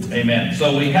 Right. Amen.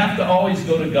 So we have to always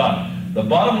go to God. The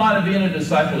bottom line of being a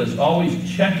disciple is always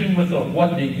checking with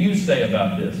what do you say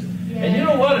about this? And you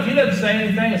know what? If he doesn't say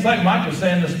anything, it's like Mike was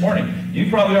saying this morning. You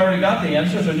probably already got the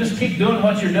answer, so just keep doing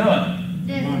what you're doing.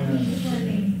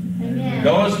 Amen.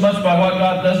 Go as much by what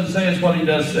God doesn't say as what he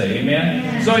does say. Amen?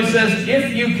 Yeah. So he says,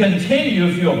 if you continue,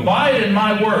 if you abide in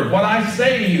my word, what I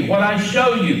say to you, what I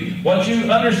show you, what you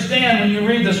understand when you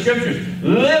read the scriptures,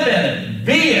 live in it,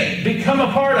 be it, become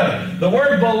a part of it. The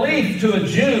word belief to a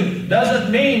Jew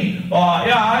doesn't mean,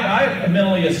 I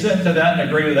mentally assent to that and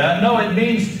agree with that. No, it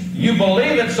means you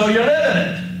believe it, so you're living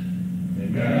it.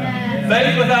 Yeah.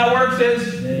 Faith without works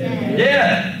is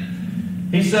dead.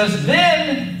 He says,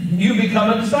 then you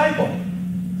become a disciple.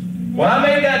 When I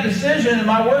made that decision in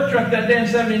my work truck that day in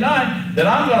 79, that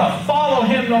I'm going to follow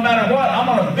him no matter what, I'm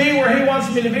going to be where he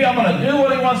wants me to be, I'm going to do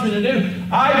what he wants me to do,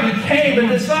 I became a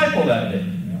disciple that day.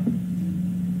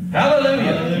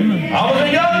 Hallelujah. I was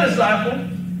a young disciple.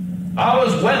 I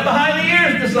was wet behind the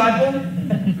ears disciple.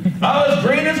 I was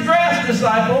green as grass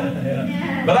disciple.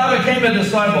 But I became a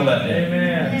disciple that day.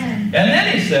 Amen. And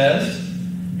then he says,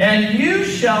 and you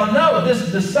shall know, this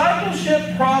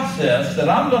discipleship process that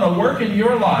I'm going to work in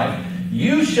your life,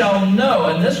 you shall know.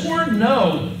 And this word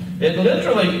know, it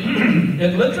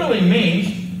literally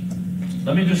means,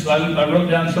 I wrote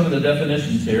down some of the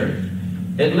definitions here.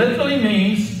 It literally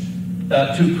means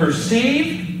to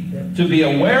perceive, to be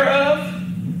aware of,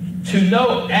 to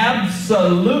know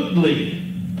absolutely.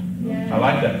 I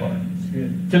like that part.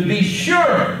 To be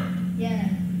sure. Yeah.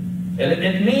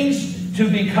 It means to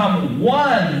become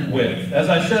one with. As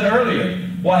I said earlier,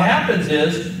 what happens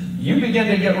is you begin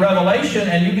to get revelation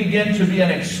and you begin to be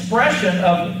an expression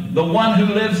of the one who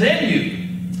lives in you.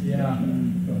 Yeah.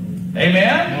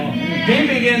 Amen? He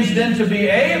begins then to be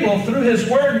able, through his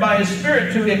word, by his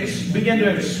spirit, to begin to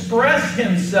express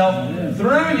himself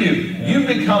through you. You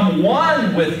become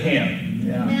one with him.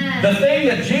 The thing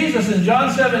that Jesus in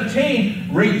John 17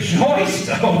 rejoiced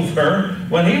over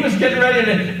when he was getting ready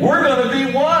to, we're going to be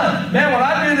one. Man, when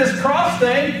I do this cross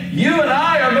thing, you and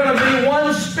I are going to be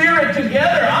one spirit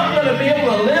together. I'm going to be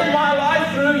able to live my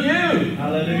life through you.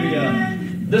 Hallelujah.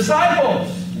 Disciples.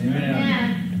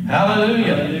 Amen.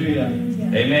 Hallelujah. Hallelujah.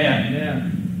 Amen.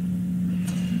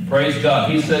 Amen. Praise God.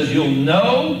 He says you'll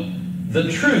know the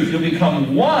truth. You'll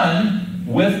become one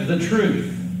with the truth.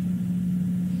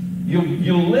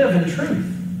 You'll live in truth.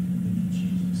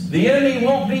 The enemy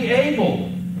won't be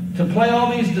able to play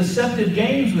all these deceptive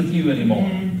games with you anymore.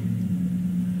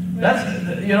 That's,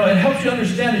 it helps you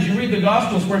understand as you read the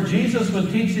Gospels where Jesus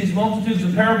would teach these multitudes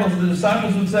of parables. The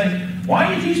disciples would say, why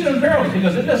are you teaching them parables? He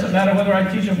goes, it doesn't matter whether I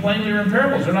teach them plainly or in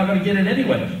parables. They're not going to get it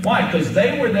anyway. Why? Because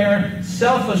they were there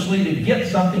selfishly to get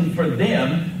something for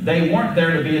them. They weren't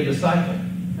there to be a disciple.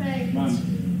 Right.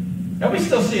 And we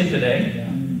still see it today.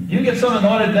 You get some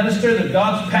anointed minister that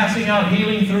God's passing out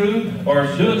healing through or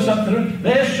doing something through,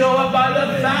 they show up by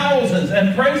the thousands,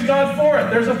 and praise God for it.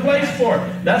 There's a place for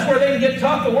it. That's where they can get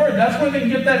taught the Word. That's where they can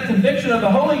get that conviction of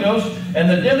the Holy Ghost and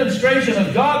the demonstration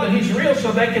of God that He's real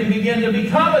so they can begin to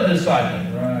become a disciple.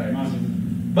 Right.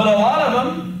 But a lot of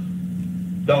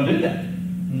them don't do that.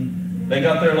 They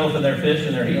got their loaf and their fish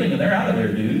and their healing, and they're out of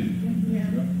there, dude.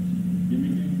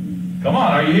 Come on,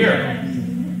 are you here?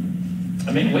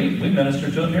 I mean, we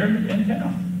minister to them here in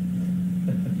town.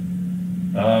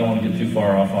 I don't want to get too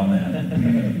far off on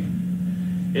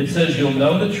that. It says you'll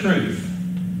know the truth.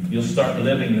 You'll start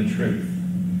living the truth.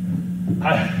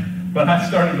 When I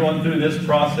started going through this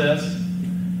process,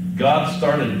 God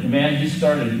started, He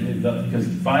started, because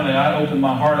finally I opened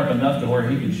my heart up enough to where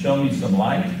He could show me some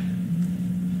light.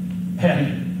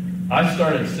 And I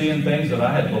started seeing things that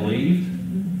I had believed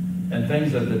and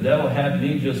things that the devil had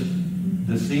me just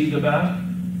deceived about,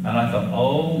 and I thought,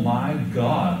 oh my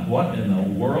God, what in the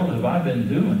world have I been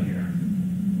doing here?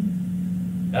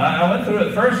 And I went through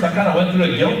it first. I kind of went through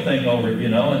a guilt thing over it,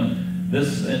 and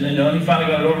and he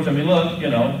finally got it over to me. Look,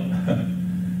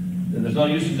 there's no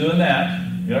use in doing that.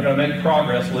 You're not going to make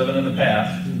progress living in the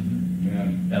past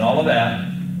and all of that.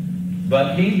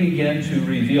 But He began to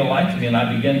reveal light to me, and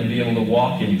I began to be able to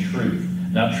walk in truth.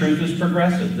 Now, truth is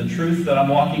progressive. The truth that I'm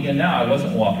walking in now, I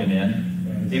wasn't walking in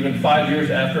even 5 years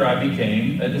after I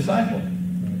became a disciple.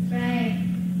 Right.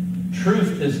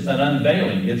 Truth is an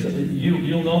unveiling.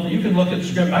 You'll know. You can look at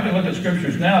script. I can look at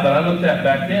scriptures now that I looked at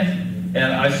back then,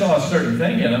 and I saw a certain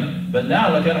thing in them, but now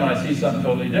I look at them and I see something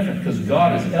totally different, because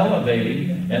God is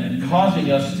elevating and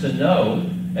causing us to know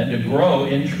and to grow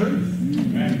in truth.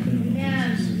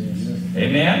 Yes.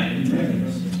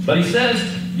 Amen? But he says,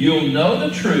 you'll know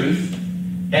the truth,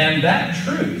 and that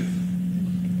truth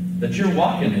that you're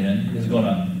walking in is going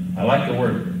to, I like the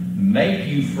word, make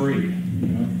you free.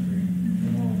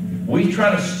 We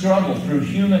try to struggle through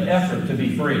human effort to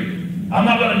be free. I'm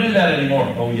not going to do that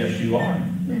anymore. Oh, yes, you are.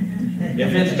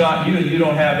 If it's got you and you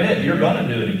don't have it, you're going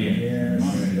to do it again. Yes,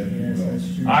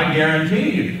 that's true. I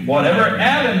guarantee you, whatever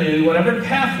avenue, whatever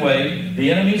pathway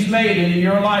the enemy's made into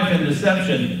your life in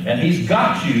deception, and he's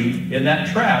got you in that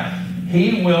trap,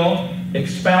 he will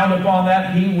expound upon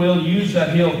that. He will use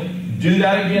that. He'll do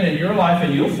that again in your life,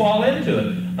 and you'll fall into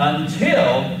it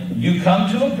until you come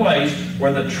to a place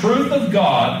where the truth of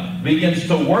God begins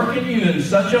to work in you in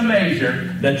such a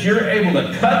measure that you're able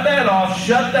to cut that off,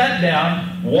 shut that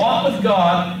down, walk with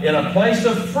God in a place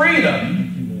of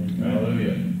freedom.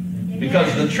 Hallelujah.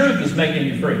 Because the truth is making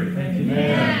you free.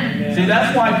 Amen. See,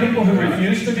 that's why people who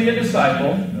refuse to be a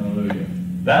disciple,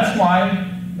 that's why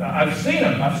I've seen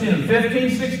them. I've seen them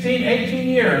 15, 16, 18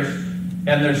 years,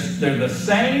 and they're the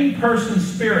same person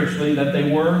spiritually that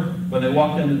they were when they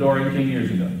walked in the door 18 years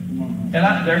ago.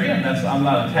 And there again, I'm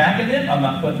not attacking them. I'm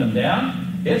not putting them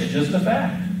down. It's just a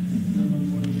fact.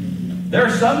 There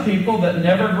are some people that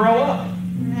never grow up,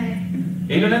 Right.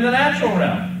 even in the natural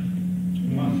realm.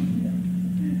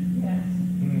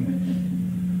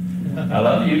 I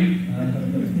love you.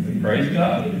 Praise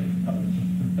God.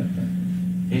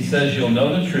 He says you'll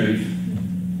know the truth,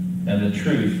 and the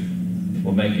truth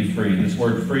will make you free. This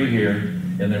word free here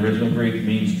in the original Greek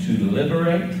means to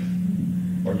liberate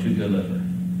or to deliver.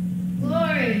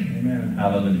 Glory. Amen.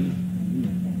 Hallelujah.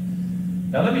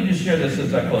 Now let me just share this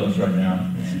as I close right now.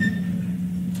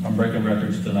 I'm breaking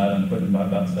records tonight. I'm quitting by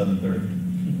about 7:30.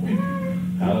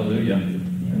 Hallelujah.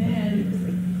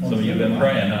 Amen. Some of you have been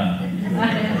praying, huh?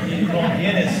 Call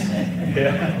Guinness.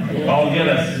 Yeah. Call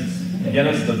Guinness.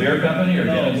 Guinness the beer company or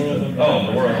Guinness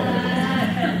the world?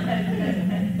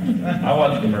 I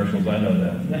watch commercials. I know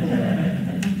that.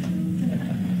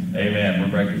 Amen. We're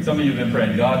breaking. Some of you have been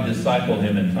praying, God disciple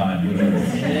him in time.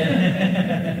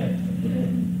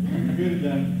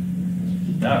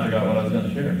 Now I forgot what I was going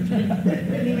to share.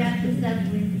 Let me wrap this up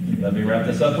with. Let me wrap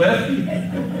this up with.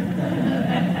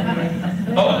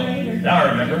 Oh, now I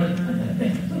remember.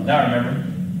 Now I remember.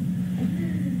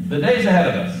 The days ahead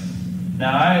of us.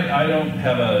 Now I don't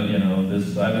have I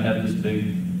haven't had this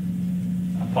big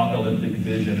apocalyptic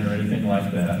vision or anything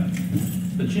like that.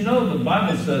 But you know, the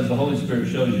Bible says the Holy Spirit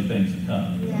shows you things to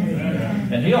come.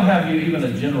 Yes. And he'll have you even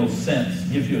a general sense,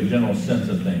 gives you a general sense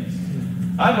of things.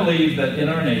 I believe that in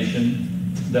our nation,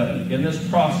 that in this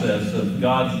process of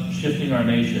God shifting our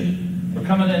nation, we're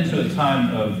coming into a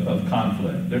time of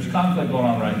conflict. There's conflict going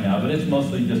on right now, but it's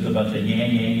mostly just a bunch of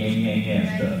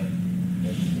stuff.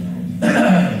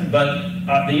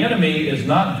 But the enemy is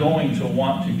not going to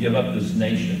want to give up this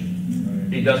nation.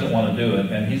 He doesn't want to do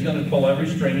it, and he's going to pull every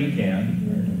string he can.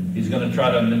 He's going to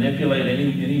try to manipulate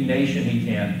any nation he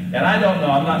can. And I don't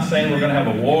know. I'm not saying we're going to have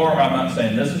a war. I'm not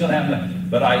saying this is going to happen.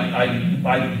 But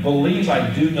I believe I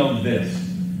do know this.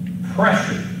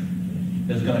 Pressure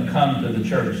is going to come to the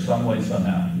church some way,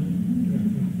 somehow.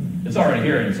 It's already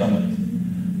here in some ways.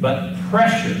 But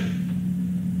pressure.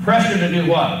 Pressure to do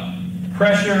what?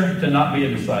 Pressure to not be a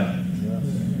disciple.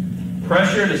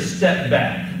 Pressure to step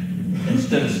back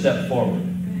instead of step forward.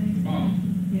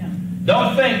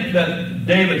 Don't think that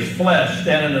David's flesh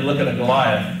standing and looking at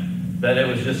Goliath, that it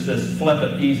was just this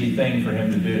flippant, easy thing for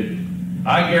him to do.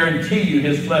 I guarantee you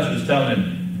his flesh was telling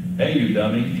him, hey, you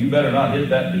dummy, you better not hit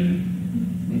that dude.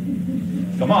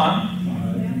 Come on.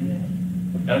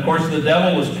 And of course the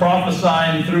devil was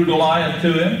prophesying through Goliath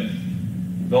to him.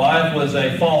 Goliath was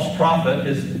a false prophet.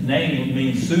 His name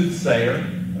means soothsayer.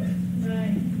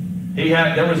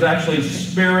 There was actually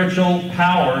spiritual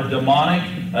power, demonic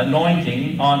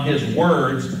anointing on his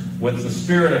words with the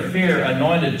spirit of fear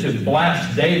anointed to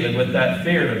blast David with that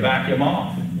fear to back him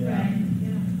off.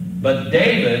 But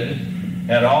David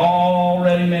had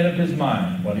already made up his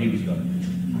mind what he was going to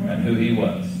do and who he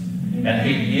was. And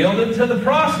he yielded to the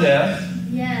process.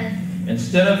 Yes.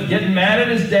 Instead of getting mad at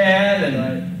his dad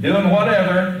and doing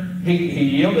whatever, he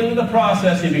yielded to the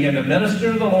process. He began to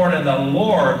minister to the Lord, and the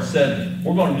Lord said,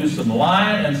 we're going to do some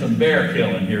lion and some bear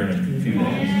killing here in a few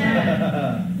days.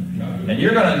 And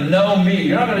you're going to know me.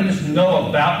 You're not going to just know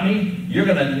about me. You're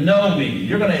going to know me.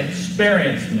 You're going to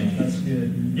experience me. That's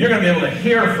good. You're going to be able to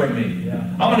hear from me. Yeah.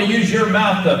 I'm going to use your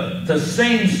mouth to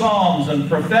sing psalms and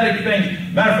prophetic things.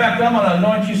 Matter of fact, I'm going to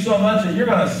anoint you so much that you're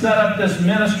going to set up this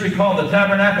ministry called the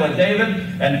Tabernacle of David,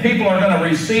 and people are going to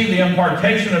receive the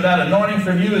impartation of that anointing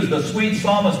from you as the sweet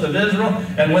psalmist of Israel.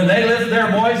 And when they lift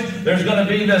their voice, there's going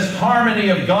to be this harmony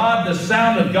of God, the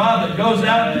sound of God that goes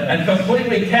out and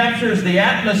completely captures the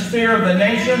atmosphere of the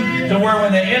nation, to where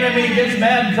when the enemy gets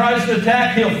mad and tries to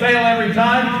attack, he'll fail every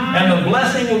time, and the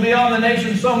blessing will be on the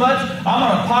nation so much, I'm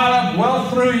going to pile up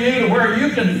wealth through you to where you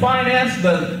can finance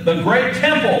the great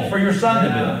temple for your son to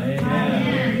build.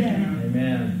 Amen.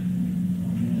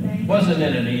 Amen. Wasn't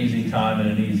it an easy time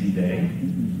and an easy day?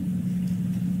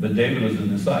 But David was a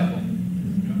disciple.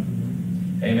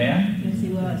 Amen? Yes, he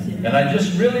was. And I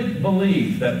just really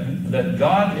believe that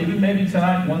God, even maybe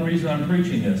tonight, one reason I'm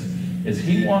preaching this, is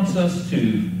He wants us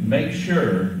to make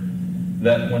sure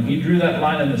that when He drew that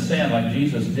line in the sand like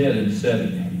Jesus did and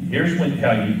said, here's when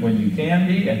you can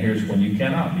be, and here's when you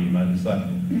cannot be my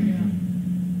disciple.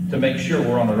 To make sure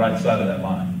we're on the right side of that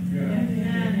line.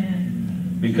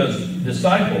 Because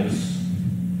disciples,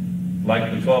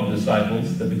 like the 12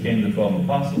 disciples that became the 12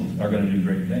 apostles, are going to do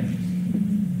great things.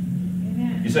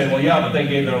 You say, well, yeah, but they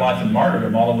gave their life in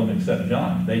martyrdom, all of them except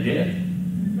John. They did.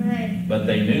 Right. But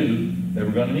they knew they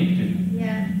were going to need to.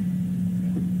 Yeah.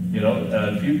 You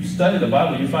know, if you study the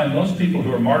Bible, you find most people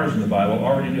who are martyrs in the Bible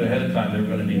already knew ahead of time they were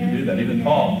going to need to do that. Even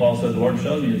Paul. Paul said, the Lord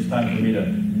showed me it's time for me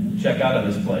to check out of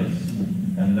this place,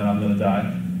 and then I'm going to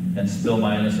die and spill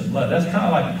my innocent blood. That's kind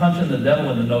of like punching the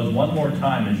devil in the nose one more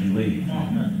time as you leave.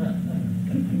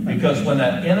 Because when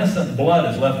that innocent blood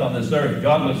is left on this earth,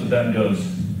 God looks at that and goes,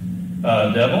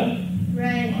 devil,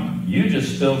 Right. you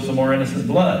just spilled some more innocent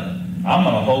blood. I'm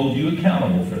going to hold you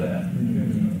accountable for that.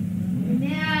 Amen.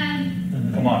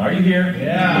 Come on, are you here?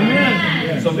 Yeah.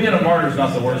 Amen. So being a martyr is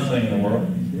not the worst thing in the world.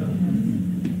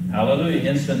 Hallelujah.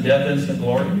 Instant death, instant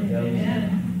glory.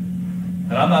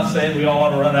 And I'm not saying we all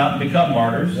ought to run out and become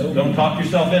martyrs. Don't talk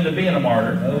yourself into being a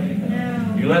martyr. No.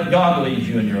 You let God lead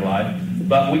you in your life.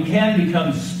 But we can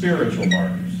become spiritual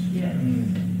martyrs.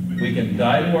 We can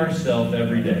die to ourselves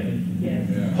every day.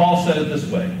 Paul said it this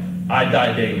way, I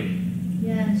die daily.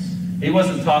 Yes. He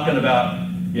wasn't talking about,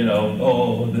 you know,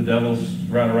 oh, the devil's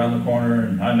right around the corner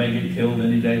and I may get killed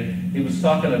any day. He was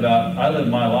talking about, I live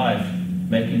my life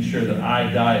making sure that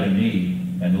I die to me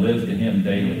and live to Him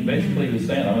daily. Basically, he was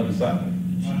saying, I'm a disciple.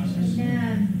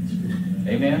 Amen.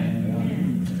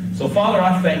 Amen? So, Father,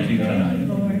 I thank you tonight.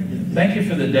 Thank you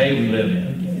for the day we live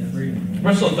in.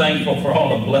 We're so thankful for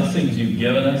all the blessings you've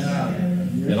given us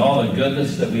and all the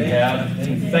goodness that we have.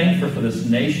 I'm thankful for this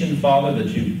nation, Father,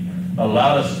 that you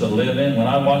allowed us to live in. When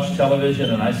I watch television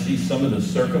and I see some of the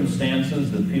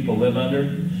circumstances that people live under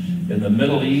in the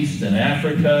Middle East and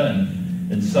Africa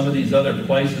and in some of these other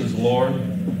places, Lord,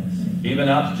 even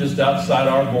just outside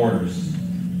our borders,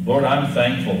 Lord, I'm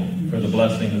thankful for the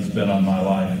blessing that's been on my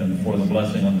life and for the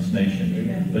blessing on this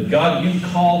nation. But God, you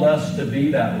called us to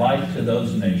be that light to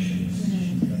those nations.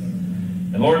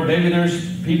 And Lord, maybe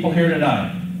there's people here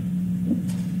tonight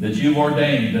that you've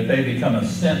ordained that they become a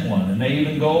sent one, and they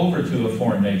even go over to a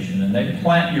foreign nation, and they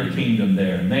plant your kingdom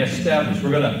there, and they establish.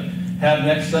 We're going to have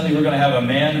next Sunday, we're going to have a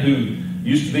man who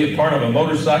used to be a part of a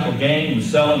motorcycle gang who was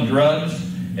selling drugs,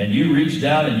 and you reached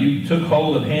down and you took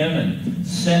hold of him and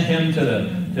sent him to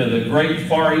the great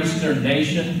Far Eastern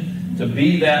nation to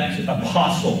be that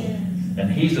apostle. And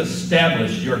he's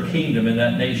established your kingdom in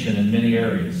that nation in many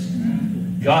areas.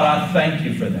 God, I thank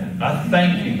you for that. I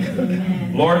thank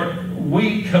you. Lord,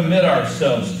 we commit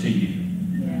ourselves to you.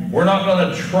 We're not going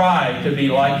to try to be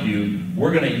like you.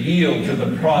 We're going to yield to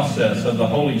the process of the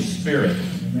Holy Spirit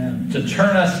to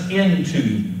turn us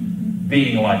into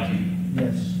being like you.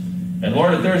 Yes. And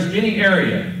Lord, if there's any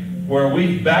area where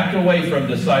we've backed away from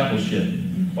discipleship,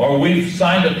 or we've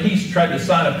tried to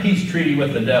sign a peace treaty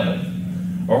with the devil,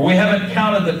 or we haven't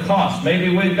counted the cost,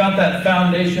 maybe we've got that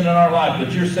foundation in our life,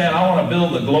 but you're saying, I want to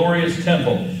build a glorious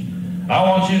temple. I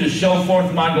want you to show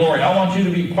forth my glory. I want you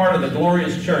to be part of the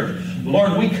glorious church.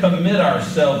 Lord, we commit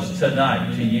ourselves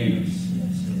tonight to you.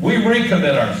 We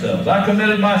recommit ourselves. I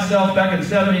committed myself back in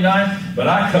 79, but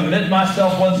I commit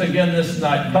myself once again this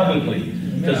night publicly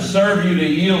to serve you, to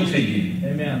yield to you,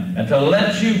 and to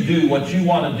let you do what you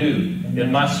want to do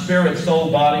in my spirit,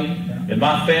 soul, body, in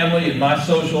my family, in my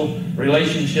social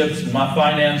relationships, in my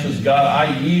finances. God,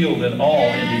 I yield it all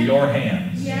into your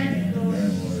hands. Yes, Lord.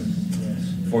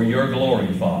 For your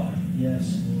glory, Father.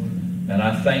 Yes, Lord. And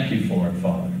I thank you for it,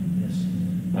 Father. Yes.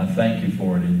 I thank you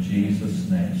for it in Jesus'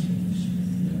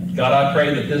 name. God, I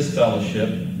pray that this fellowship,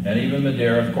 and even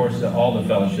Madera, of course, all the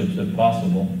fellowships if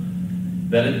possible,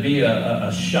 that it be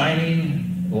a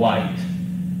shining light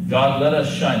God, let us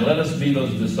shine. Let us be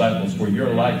those disciples where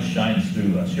your light shines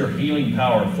through us. Your healing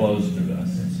power flows through us.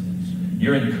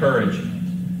 Your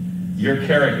encouragement, your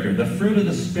character, the fruit of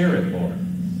the Spirit, Lord.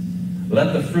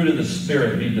 Let the fruit of the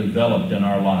Spirit be developed in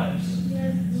our lives.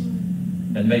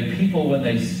 And may people, when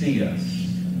they see us,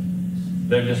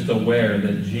 they're just aware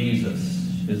that Jesus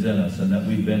is in us and that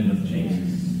we've been with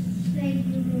Jesus.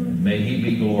 May he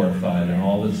be glorified in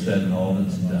all that's said and all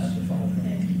that's done, Father.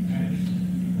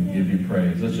 We give you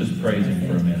praise. Let's just praise him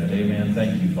for a minute. Amen.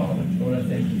 Thank you, Father. Lord, I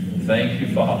thank you. Thank you,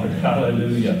 Father.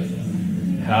 Hallelujah.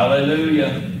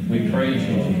 Hallelujah. We praise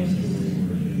you, Jesus.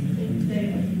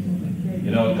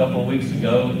 You know, a couple of weeks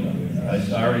ago, I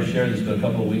already shared this, but a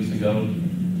couple of weeks ago,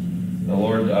 the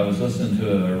Lord, I was listening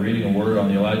to reading a word on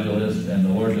the Elijah list, and the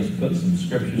Lord just put some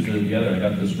scriptures together. I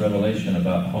got this revelation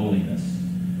about holiness.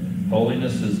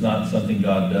 Holiness is not something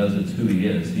God does, it's who he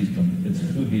is. It's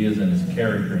who he is in his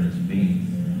character and his being.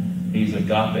 He's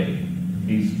agape.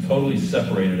 He's totally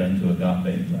separated unto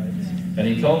agape. And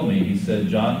he told me, he said,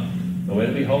 John, the way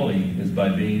to be holy is by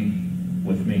being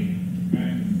with me.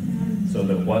 So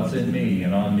that what's in me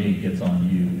and on me gets on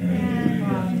you.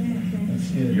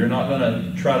 You're not going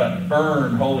to try to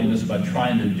earn holiness by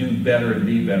trying to do better and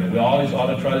be better. We always ought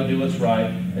to try to do what's right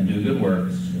and do good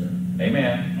works.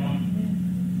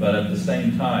 Amen. But at the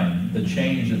same time, the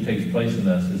change that takes place in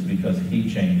us is because he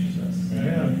changes us.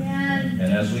 And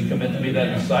as we commit to be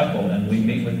that disciple and we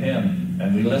meet with him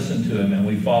and we listen to him and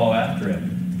we follow after him,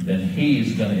 then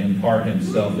he's going to impart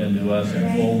himself into us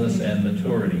in fullness and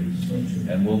maturity.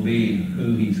 And we'll be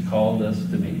who he's called us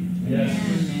to be. Yes.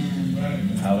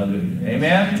 Hallelujah.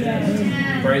 Amen?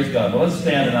 Yes. Praise God. Well, let's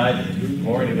stand tonight.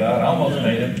 Glory to God. I almost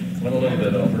made it. Went a little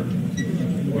bit over.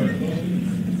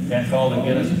 Can't call the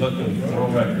Guinness Book of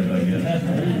World Records, I guess.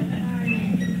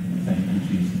 Thank you,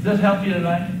 Jesus. Does this help you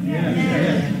tonight?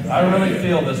 Yes. I really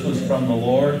feel this was from the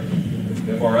Lord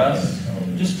for us.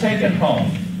 Just take it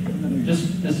home.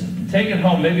 Just take it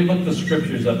home. Maybe look the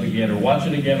scriptures up again or watch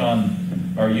it again on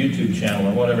our YouTube channel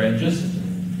or whatever, and just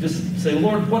say,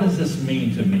 Lord, what does this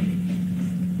mean to me?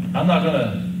 I'm not going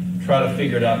to try to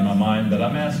figure it out in my mind, but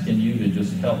I'm asking you to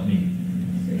just help me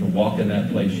to walk in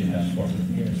that place you have for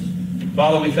me. Yes.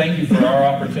 Father, we thank you for our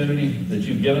opportunity that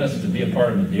you've given us to be a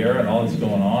part of Madera and all that's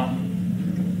going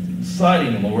on.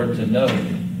 Exciting, Lord, to know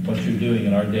what you're doing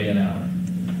in our day and hour.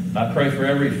 I pray for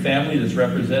every family that's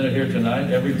represented here tonight,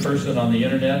 every person on the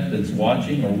internet that's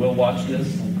watching or will watch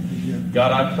this.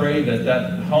 God, I pray that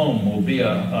that home will be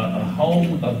a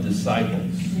home of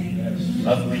disciples,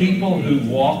 of people who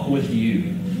walk with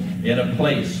you in a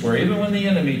place where even when the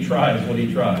enemy tries what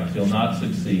he tries, he'll not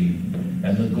succeed.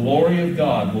 And the glory of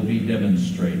God will be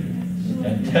demonstrated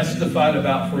and testified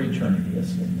about for eternity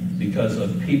because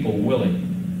of people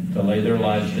willing to lay their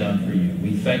lives down for you.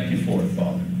 We thank you for it,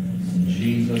 Father. In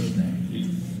Jesus' name.